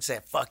you haven't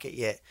said fuck it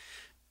yet.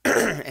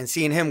 And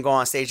seeing him go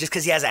on stage just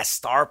because he has that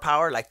star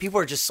power, like people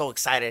are just so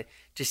excited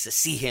just to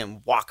see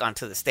him walk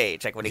onto the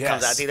stage. Like when he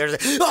comes out, there's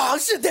like, oh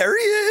shit, there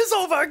he is!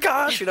 Oh my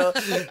gosh,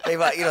 they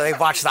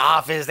watch The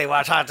Office, they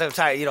watch Hot Tub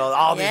Time,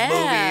 all these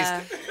movies.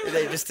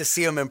 They just to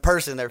see him in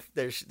person, they're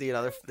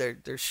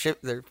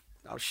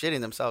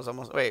shitting themselves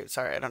almost. Wait,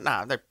 sorry, I don't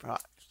know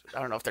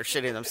if they're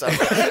shitting themselves.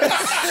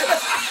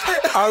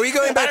 Are we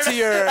going back to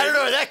your? I don't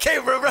know where that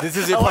came from, bro. This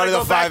is your part of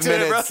the 5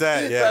 minute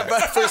set. Yeah,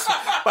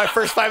 my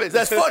first 5 minutes.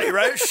 That's funny,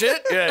 right?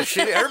 Shit. Yeah,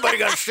 shit. Everybody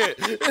got shit.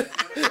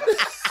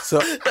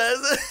 So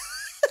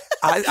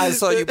I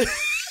saw you.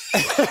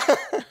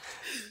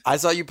 I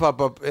saw you pop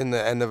up in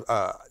the end of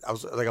I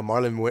was like a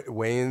Marlon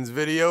Wayans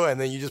video,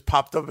 and then you just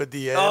popped up at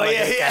the end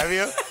a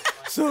cameo.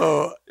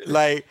 So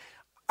like,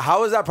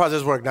 how does that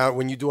process work now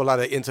when you do a lot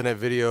of internet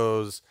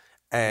videos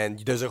and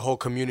there's a whole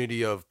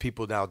community of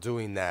people now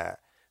doing that?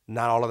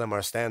 Not all of them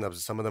are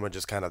stand-ups. Some of them are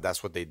just kind of,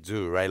 that's what they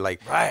do, right?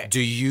 Like, how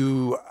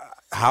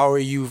are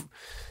you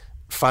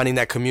finding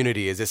that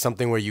community? Is it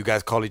something where you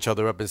guys call each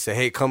other up and say,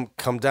 hey, come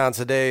down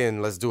today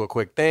and let's do a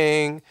quick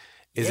thing?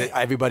 Is it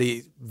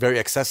everybody very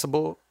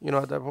accessible,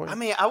 at that point? I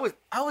mean, I would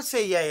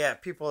say, yeah.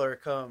 People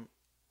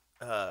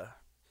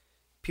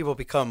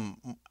become,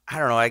 I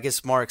don't know, I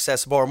guess more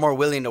accessible or more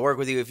willing to work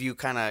with you if you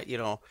kind of,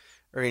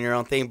 are in your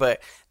own thing.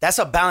 But that's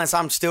a balance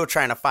I'm still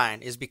trying to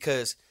find, is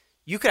because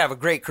you could have a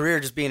great career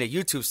just being a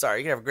YouTube star.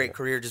 You could have a great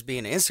career just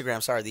being an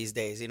Instagram star these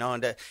days, and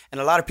a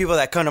lot of people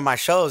that come to my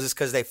shows is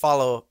because they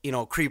follow,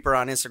 Creeper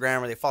on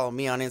Instagram or they follow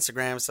me on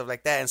Instagram and stuff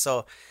like that. And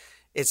so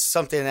it's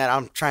something that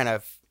I'm trying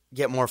to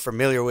get more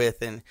familiar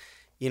with. And,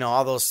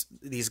 all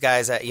these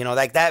guys that,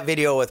 like that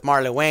video with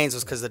Marlon Wayans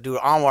was because the dude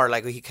Anwar,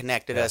 like he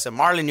connected us, and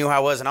Marlon knew who I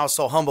was, and I was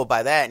so humbled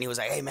by that. And he was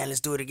like, hey man,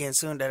 let's do it again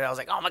soon. And I was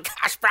like, oh my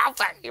gosh, bro,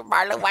 fuck you,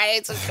 Marlon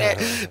Wayans and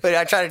shit. But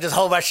I try to just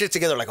hold my shit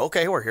together, like,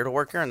 okay, we're here to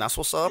work here, and that's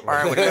what's up. All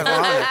right, what do you have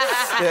on?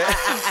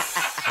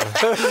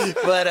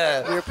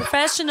 But we're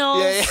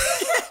professionals. Yeah.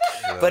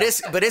 But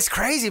it's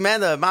crazy,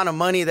 man, the amount of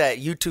money that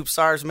YouTube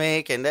stars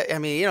make. And I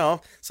mean,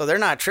 so they're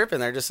not tripping.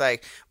 They're just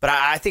like, but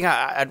I think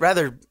I'd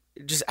rather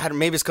just,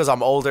 maybe it's because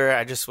I'm older.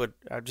 I'm just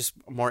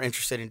more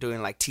interested in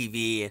doing like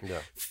TV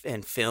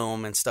and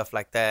film and stuff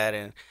like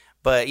that.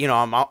 But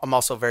I'm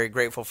also very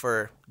grateful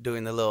for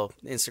doing the little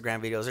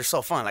Instagram videos. They're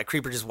so fun. Like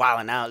Creeper just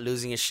wilding out,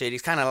 losing his shit.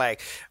 He's kind of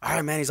like, all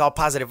right, man, he's all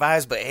positive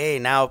vibes. But hey,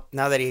 now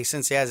that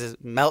since he has his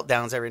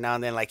meltdowns every now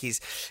and then, like he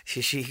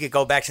could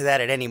go back to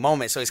that at any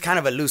moment. So he's kind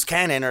of a loose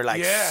cannon, or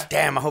like,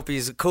 damn, I hope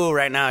he's cool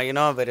right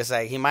now, But it's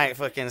like he might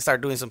fucking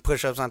start doing some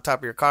push-ups on top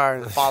of your car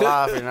and fall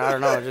off, and I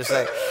don't know, just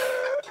like.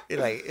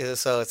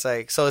 So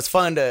it's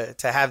fun to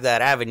have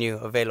that avenue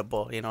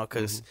available,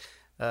 because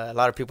a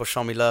lot of people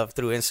show me love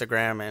through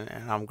Instagram,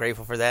 and I'm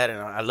grateful for that. And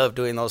I love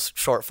doing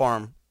short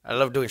form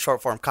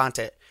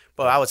content.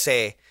 But I would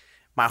say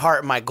my heart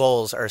and my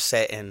goals are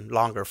set in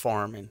longer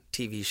form and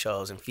TV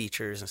shows and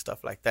features and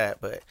stuff like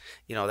that. But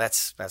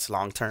that's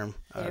long term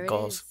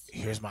goals.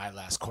 Here's my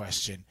last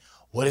question: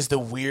 what is the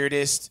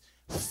weirdest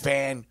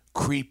fan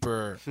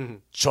Creeper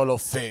Cholo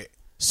fit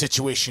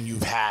situation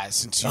you've had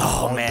since you've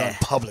done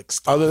public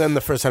stuff? Other than the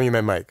first time you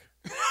met Mike.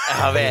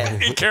 Oh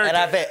man! And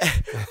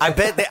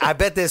I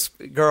bet this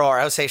girl, or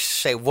I would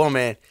say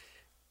woman,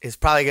 is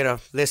probably gonna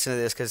listen to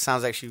this because it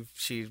sounds like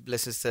she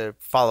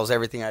follows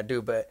everything I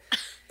do. But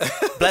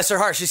bless her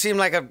heart, she seemed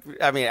like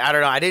I mean, I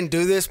don't know. I didn't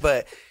do this,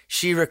 but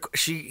she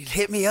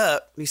hit me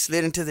up. We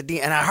slid into the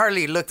DM, and I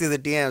hardly looked through the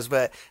DMs.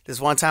 But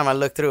this one time I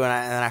looked through,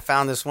 and I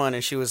found this one,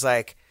 and she was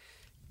like,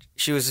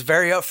 she was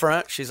very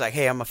upfront. She's like,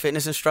 "Hey, I'm a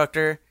fitness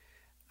instructor.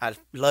 I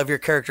love your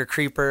character,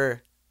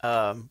 Creeper.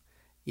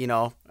 You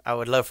know, I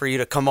would love for you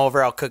to come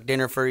over. I'll cook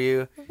dinner for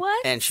you."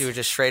 What? And she was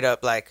just straight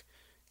up like,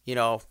 you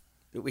know,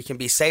 we can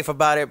be safe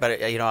about it,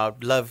 but, you know,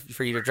 I'd love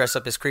for you to dress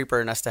up as Creeper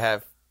and us to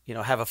have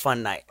a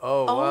fun night.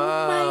 Oh,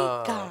 wow.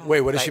 My God. Wait,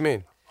 what does she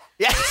mean?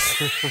 Yeah.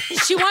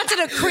 She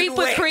wanted to creep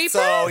with Creeper?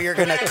 So you're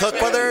going to cook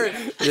with her?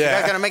 Yeah. You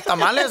guys going to make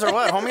tamales or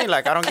what, homie?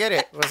 Like, I don't get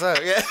it. What's up?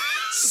 Yeah.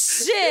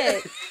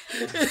 Shit.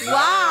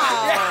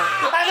 Wow.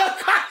 Yeah. I know.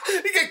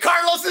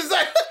 Carlos is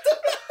like,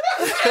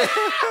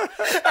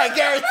 I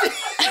guarantee.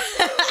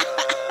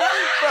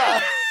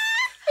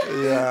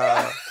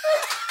 Yeah.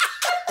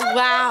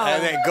 Wow.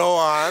 And then go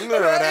on.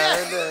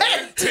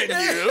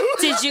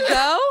 Did you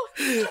go?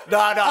 No,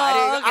 I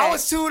didn't. Okay. I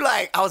was too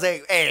I was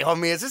like, hey,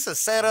 homie, is this a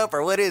setup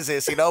or what is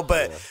this? You know,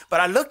 but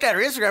I looked at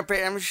her Instagram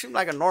page. I mean, she was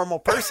like a normal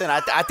person.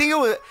 I think it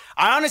was.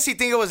 I honestly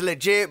think it was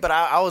legit, but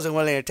I wasn't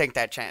willing to take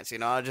that chance. You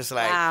know, I was just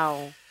like,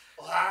 wow.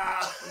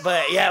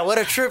 But yeah, what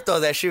a trip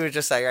though that she was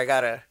just like, I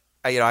gotta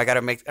go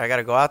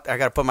out. I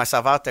gotta put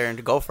myself out there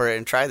and go for it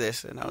and try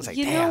this. And I was like,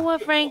 you damn. know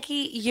what,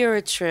 Frankie? You're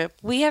a trip.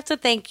 We have to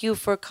thank you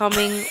for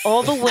coming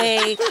all the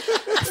way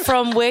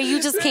from where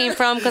you just came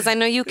from, because I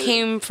know you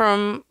came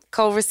from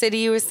Culver City,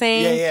 you were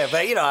saying. Yeah,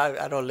 but you know,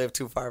 I don't live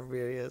too far from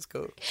here. Yeah, it's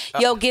cool.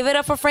 Yo, give it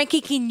up for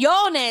Frankie Quinones.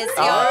 Yo.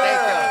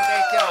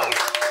 Thank y'all.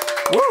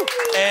 Woo!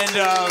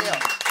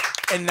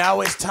 And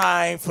now it's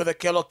time for the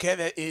Que Lo Que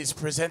that is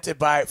presented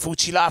by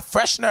Fuchila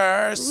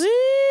Fresheners. Woo!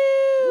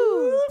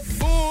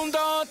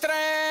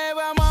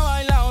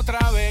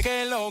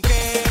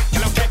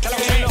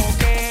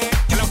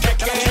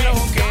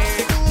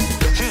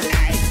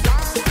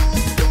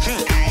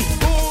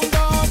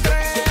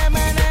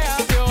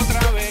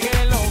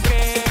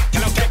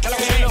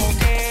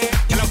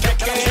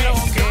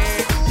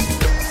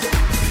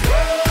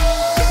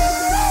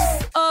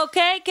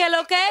 Okay, que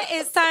lo que?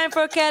 It's time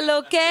for que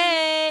lo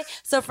que.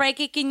 So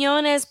Frankie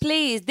Quinones,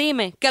 please,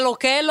 dime, que lo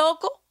que,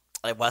 loco?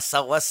 Like, what's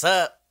up?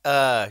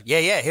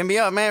 Yeah, hit me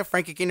up, man.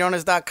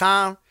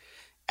 FrankieQuinones.com,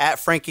 at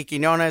Frankie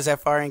Quinones,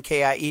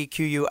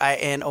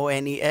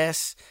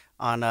 FrankieQuinones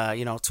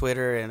on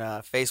Twitter and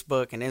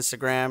Facebook and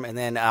Instagram, and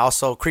then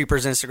also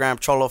Creeper's Instagram,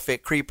 Cholo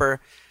Fit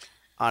Creeper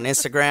on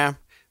Instagram.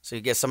 So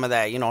you get some of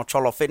that,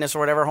 Cholo Fitness or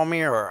whatever,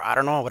 homie, or I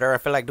don't know, whatever I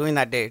feel like doing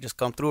that day. Just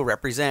come through,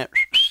 represent.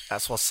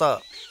 That's what's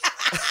up.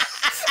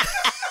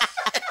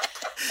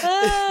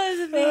 Oh,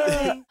 it's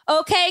amazing.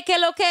 Okay, que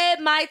lo que?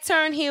 My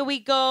turn. Here we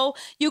go.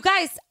 You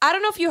guys, I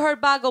don't know if you heard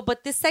Bago,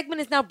 but this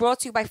segment is now brought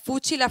to you by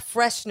Fuchila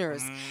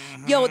Fresheners.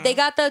 Mm-hmm. Yo, they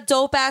got the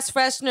dope-ass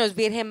fresheners.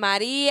 Virgen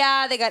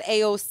Maria. They got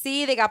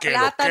AOC. They got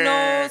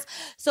Plátanos.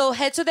 So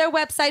head to their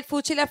website,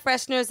 Fuchila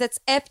Fresheners. That's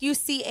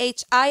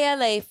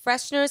FUCHILA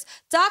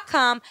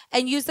Fresheners.com,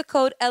 and use the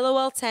code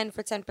LOL10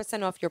 for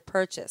 10% off your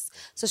purchase.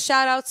 So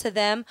shout out to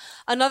them.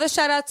 Another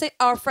shout out to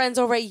our friends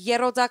over at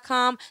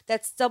Hierro.com.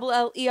 That's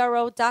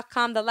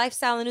LLERO.com, the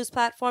lifestyle and news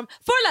platform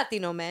for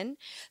Latino men.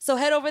 So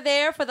head over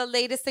there for the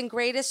latest and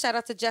greatest. Shout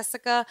out to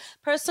Jessica.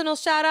 Personal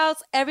shout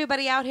outs,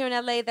 everybody out here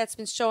in LA that's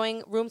been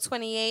showing Room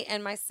 28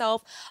 and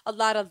myself a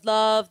lot of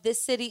love.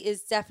 This city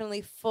is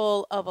definitely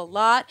full of a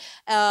lot.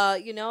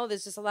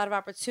 There's just a lot of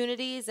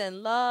opportunities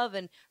and love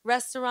and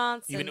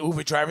restaurants. Even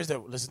Uber drivers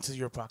that listen to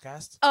your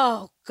podcast.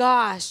 Oh,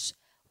 gosh.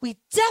 We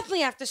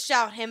definitely have to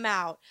shout him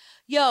out.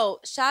 Yo,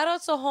 shout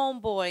out to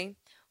Homeboy,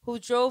 who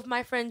drove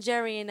my friend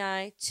Jerry and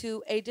I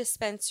to a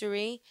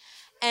dispensary.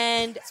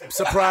 And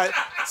surprise.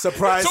 Yep.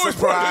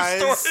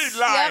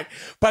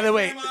 By the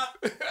way,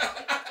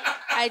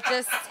 I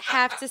just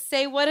have to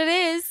say what it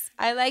is.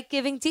 I like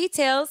giving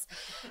details.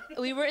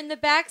 We were in the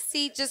back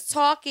seat just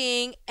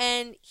talking,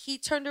 and he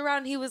turned around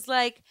and he was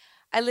like,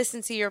 I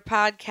listened to your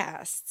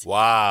podcast.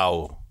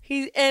 Wow.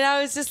 And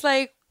I was just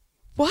like,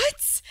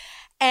 what?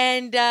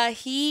 And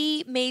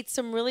he made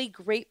some really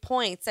great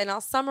points, and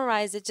I'll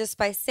summarize it just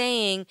by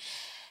saying,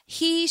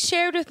 he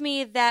shared with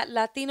me that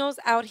Latinos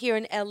out here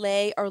in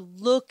LA are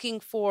looking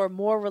for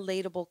more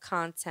relatable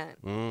content.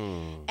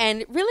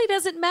 And it really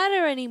doesn't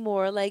matter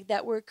anymore, like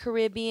that we're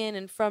Caribbean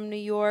and from New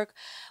York.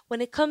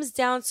 When it comes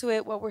down to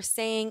it, what we're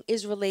saying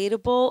is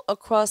relatable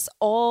across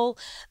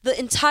the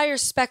entire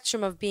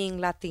spectrum of being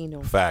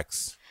Latino.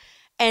 Facts.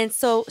 And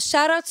so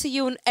shout out to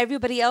you and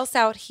everybody else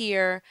out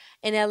here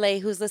in LA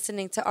who's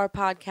listening to our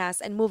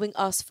podcast and moving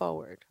us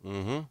forward.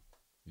 Mm-hmm.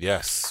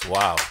 Yes.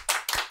 Wow.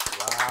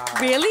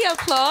 Really?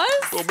 Applause?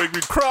 Don't make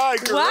me cry,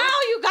 girl. Wow,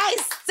 you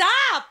guys,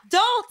 stop.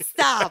 Don't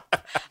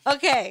stop.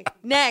 Okay,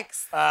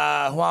 next.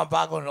 Juan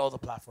Bago on all the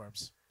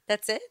platforms.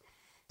 That's it?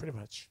 Pretty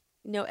much.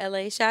 No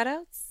LA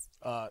shout-outs?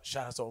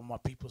 Shout out to all my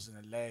peoples in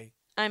LA.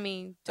 I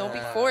mean, don't be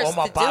forced to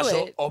do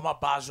it. All my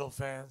Bajo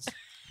fans.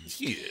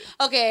 Yeah.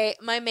 Okay,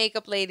 my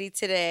makeup lady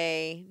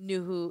today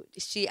knew who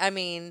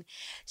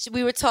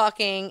we were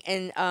talking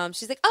and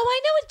she's like, oh,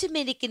 I know a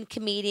Dominican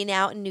comedian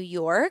out in New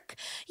York.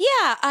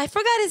 Yeah, I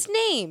forgot his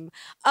name.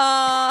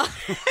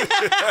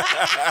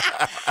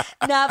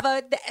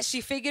 But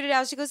she figured it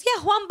out. She goes,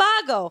 yeah, Juan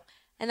Bago.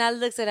 And I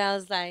looked at her, I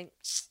was like,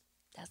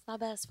 that's my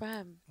best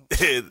friend.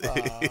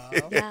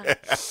 Yeah.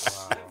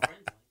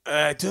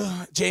 Wow.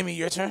 Jamie,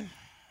 your turn.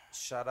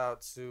 Shout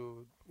out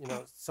to,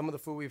 some of the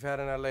food we've had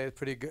in LA is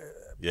pretty good.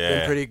 Yeah.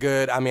 Been pretty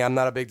good. I mean, I'm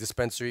not a big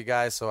dispensary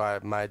guy, so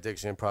my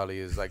addiction probably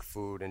is like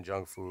food and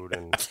junk food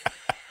and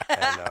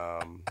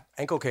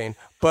cocaine.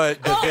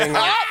 But the thing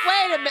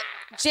wait a minute.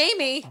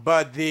 Jamie.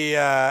 But the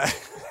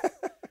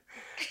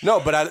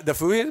the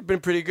food has been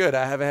pretty good.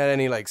 I haven't had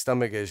any like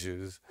stomach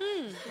issues.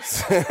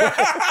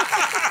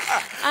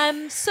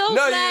 I'm so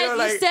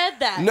glad you said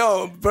that.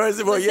 No,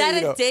 first of all, was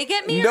that a dig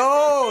at me?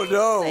 No.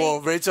 Well,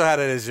 Rachel had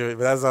an issue,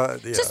 but that's all.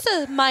 Yeah. Just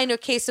a minor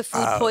case of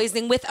food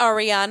poisoning with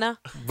Ariana.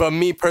 But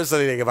me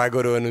personally, like, if I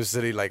go to a new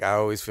city, like I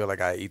always feel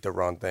like I eat the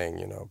wrong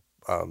thing,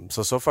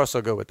 So far,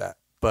 so good with that.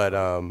 But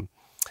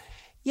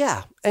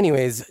yeah.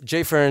 Anyways,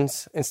 J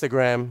Ferns,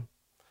 Instagram.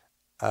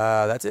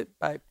 That's it.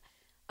 Bye.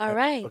 All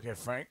right. Okay,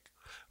 Frank.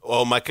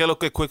 Well, my Que Lo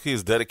Que Quickie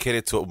is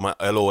dedicated to my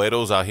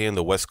Eloeros out here in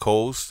the West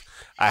Coast.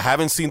 I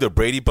haven't seen the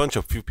Brady Bunch.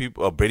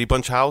 Brady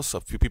Bunch house.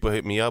 A few people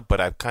hit me up, but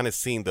I've kind of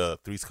seen the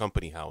Three's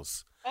Company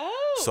house.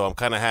 Oh. So I'm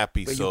kind of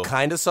happy. But you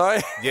kind of saw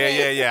it?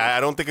 Yeah. I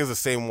don't think it's the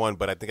same one,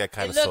 but I think I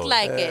kind of saw it. It looked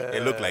like it.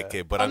 It looked like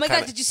it. But oh my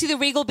God, did you see the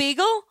Regal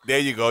Beagle? There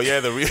you go.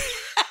 Yeah,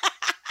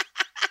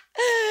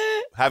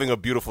 having a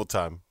beautiful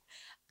time.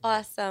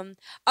 Awesome.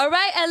 All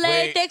right,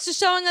 LA, thanks for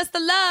showing us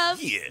the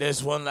love. Yeah.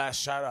 There's one last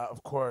shout out,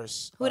 of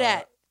course. Who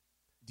that?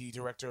 The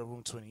director of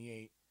Room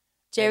 28.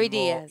 Jerry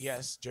Diaz.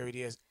 Yes, Jerry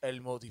Diaz.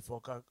 Elmo Di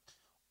Foca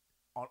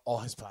on all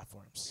his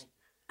platforms.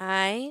 All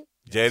right.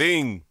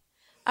 Jering.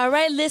 All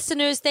right,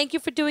 listeners, thank you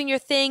for doing your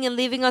thing and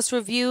leaving us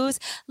reviews.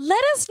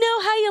 Let us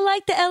know how you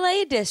like the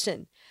LA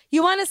edition.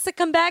 You want us to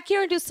come back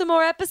here and do some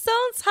more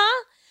episodes,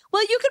 huh?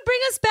 Well, you could bring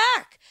us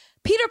back.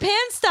 Peter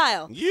Pan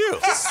style. Yeah.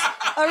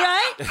 All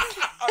right?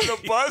 On the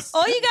bus?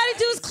 All you got to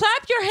do is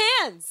clap your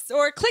hands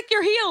or click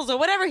your heels or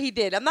whatever he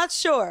did. I'm not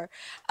sure.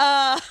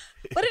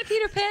 What did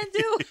Peter Pan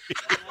do?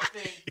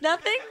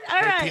 Nothing? All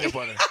right. Peanut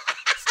butter.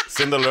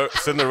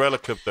 Cinderella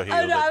clipped the heels.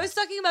 Oh, no, I was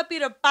talking about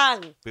Peter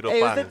Pan. Peter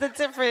Pan. It's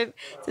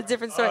a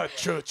different story.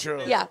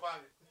 True. Yeah.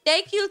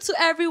 Thank you to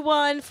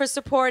everyone for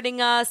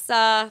supporting us.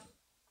 We're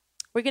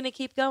going to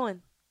keep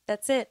going.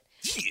 That's it.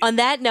 Yeah. On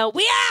that note,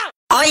 we out!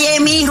 Oye,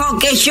 mijo,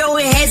 ¿qué show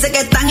es ese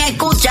que están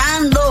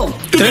escuchando?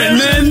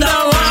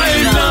 ¡Tremenda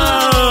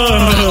Vaina!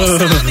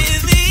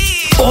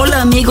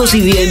 Hola amigos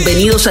y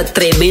bienvenidos a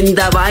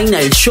Tremenda Vaina,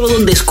 el show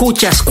donde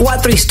escuchas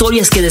 4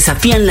 historias que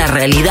desafían la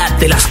realidad.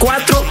 De las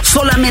 4,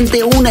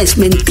 solamente una es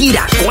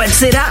mentira. ¿Cuál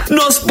será?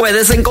 Nos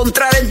puedes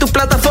encontrar en tu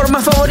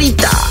plataforma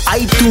favorita: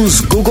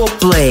 iTunes, Google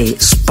Play,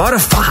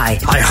 Spotify,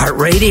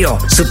 iHeartRadio.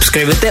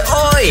 Suscríbete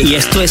hoy. Y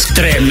esto es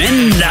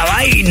Tremenda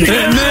Vaina.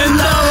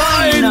 ¡Tremenda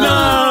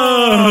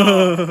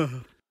Vaina!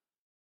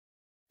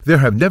 There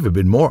have never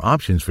been more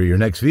options for your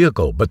next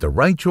vehicle, but the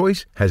right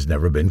choice has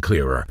never been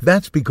clearer.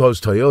 That's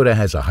because Toyota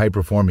has a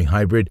high-performing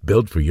hybrid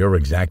built for your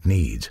exact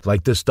needs,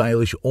 like the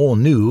stylish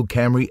all-new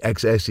Camry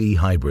XSE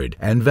Hybrid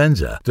and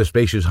Venza, the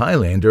spacious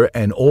Highlander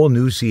and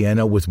all-new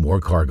Sienna with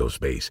more cargo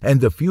space, and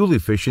the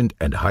fuel-efficient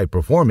and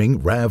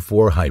high-performing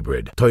RAV4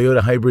 Hybrid. Toyota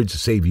hybrids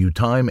save you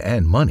time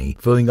and money,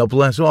 filling up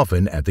less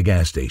often at the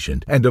gas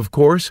station. And of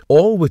course,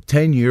 all with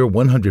 10-year,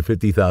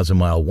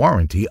 150,000-mile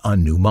warranty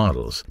on new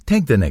models.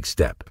 Take the next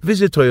step.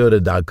 Visit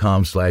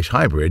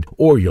Toyota.com/hybrid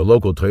or your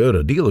local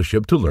Toyota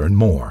dealership to learn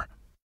more.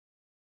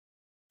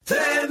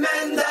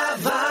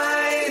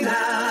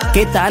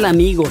 ¿Qué tal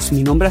amigos?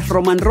 Mi nombre es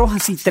Roman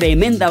Rojas y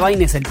Tremenda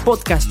Vaina es el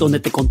podcast donde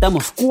te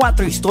contamos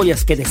 4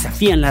 historias que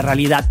desafían la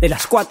realidad. De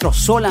las 4,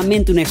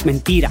 solamente una es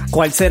mentira.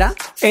 ¿Cuál será?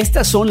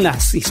 Estas son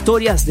las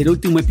historias del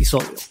último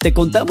episodio. Te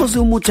contamos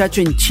de un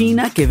muchacho en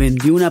China que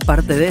vendió una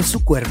parte de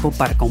su cuerpo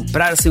para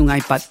comprarse un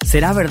iPad.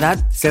 ¿Será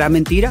verdad? ¿Será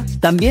mentira?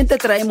 También te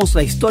traemos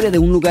la historia de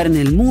un lugar en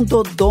el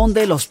mundo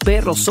donde los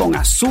perros son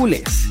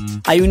azules.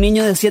 Hay un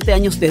niño de 7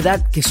 años de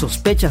edad que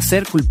sospecha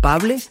ser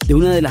culpable de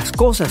una de las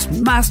cosas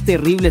más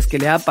terribles que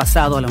le ha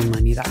pasado a la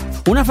humanidad.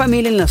 Una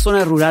familia en la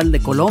zona rural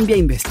de Colombia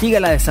investiga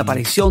la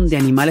desaparición de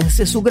animales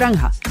de su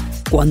granja.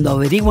 Cuando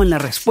averiguan la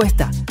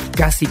respuesta,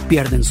 casi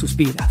pierden sus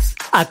vidas.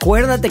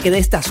 Acuérdate que de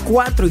estas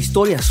 4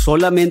 historias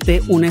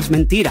solamente una es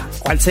mentira.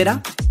 ¿Cuál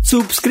será?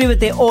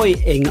 Suscríbete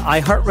hoy en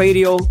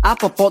iHeartRadio,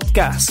 Apple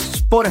Podcasts,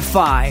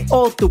 Spotify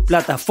o tu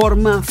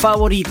plataforma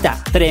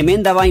favorita.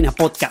 Tremenda Vaina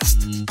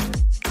Podcast.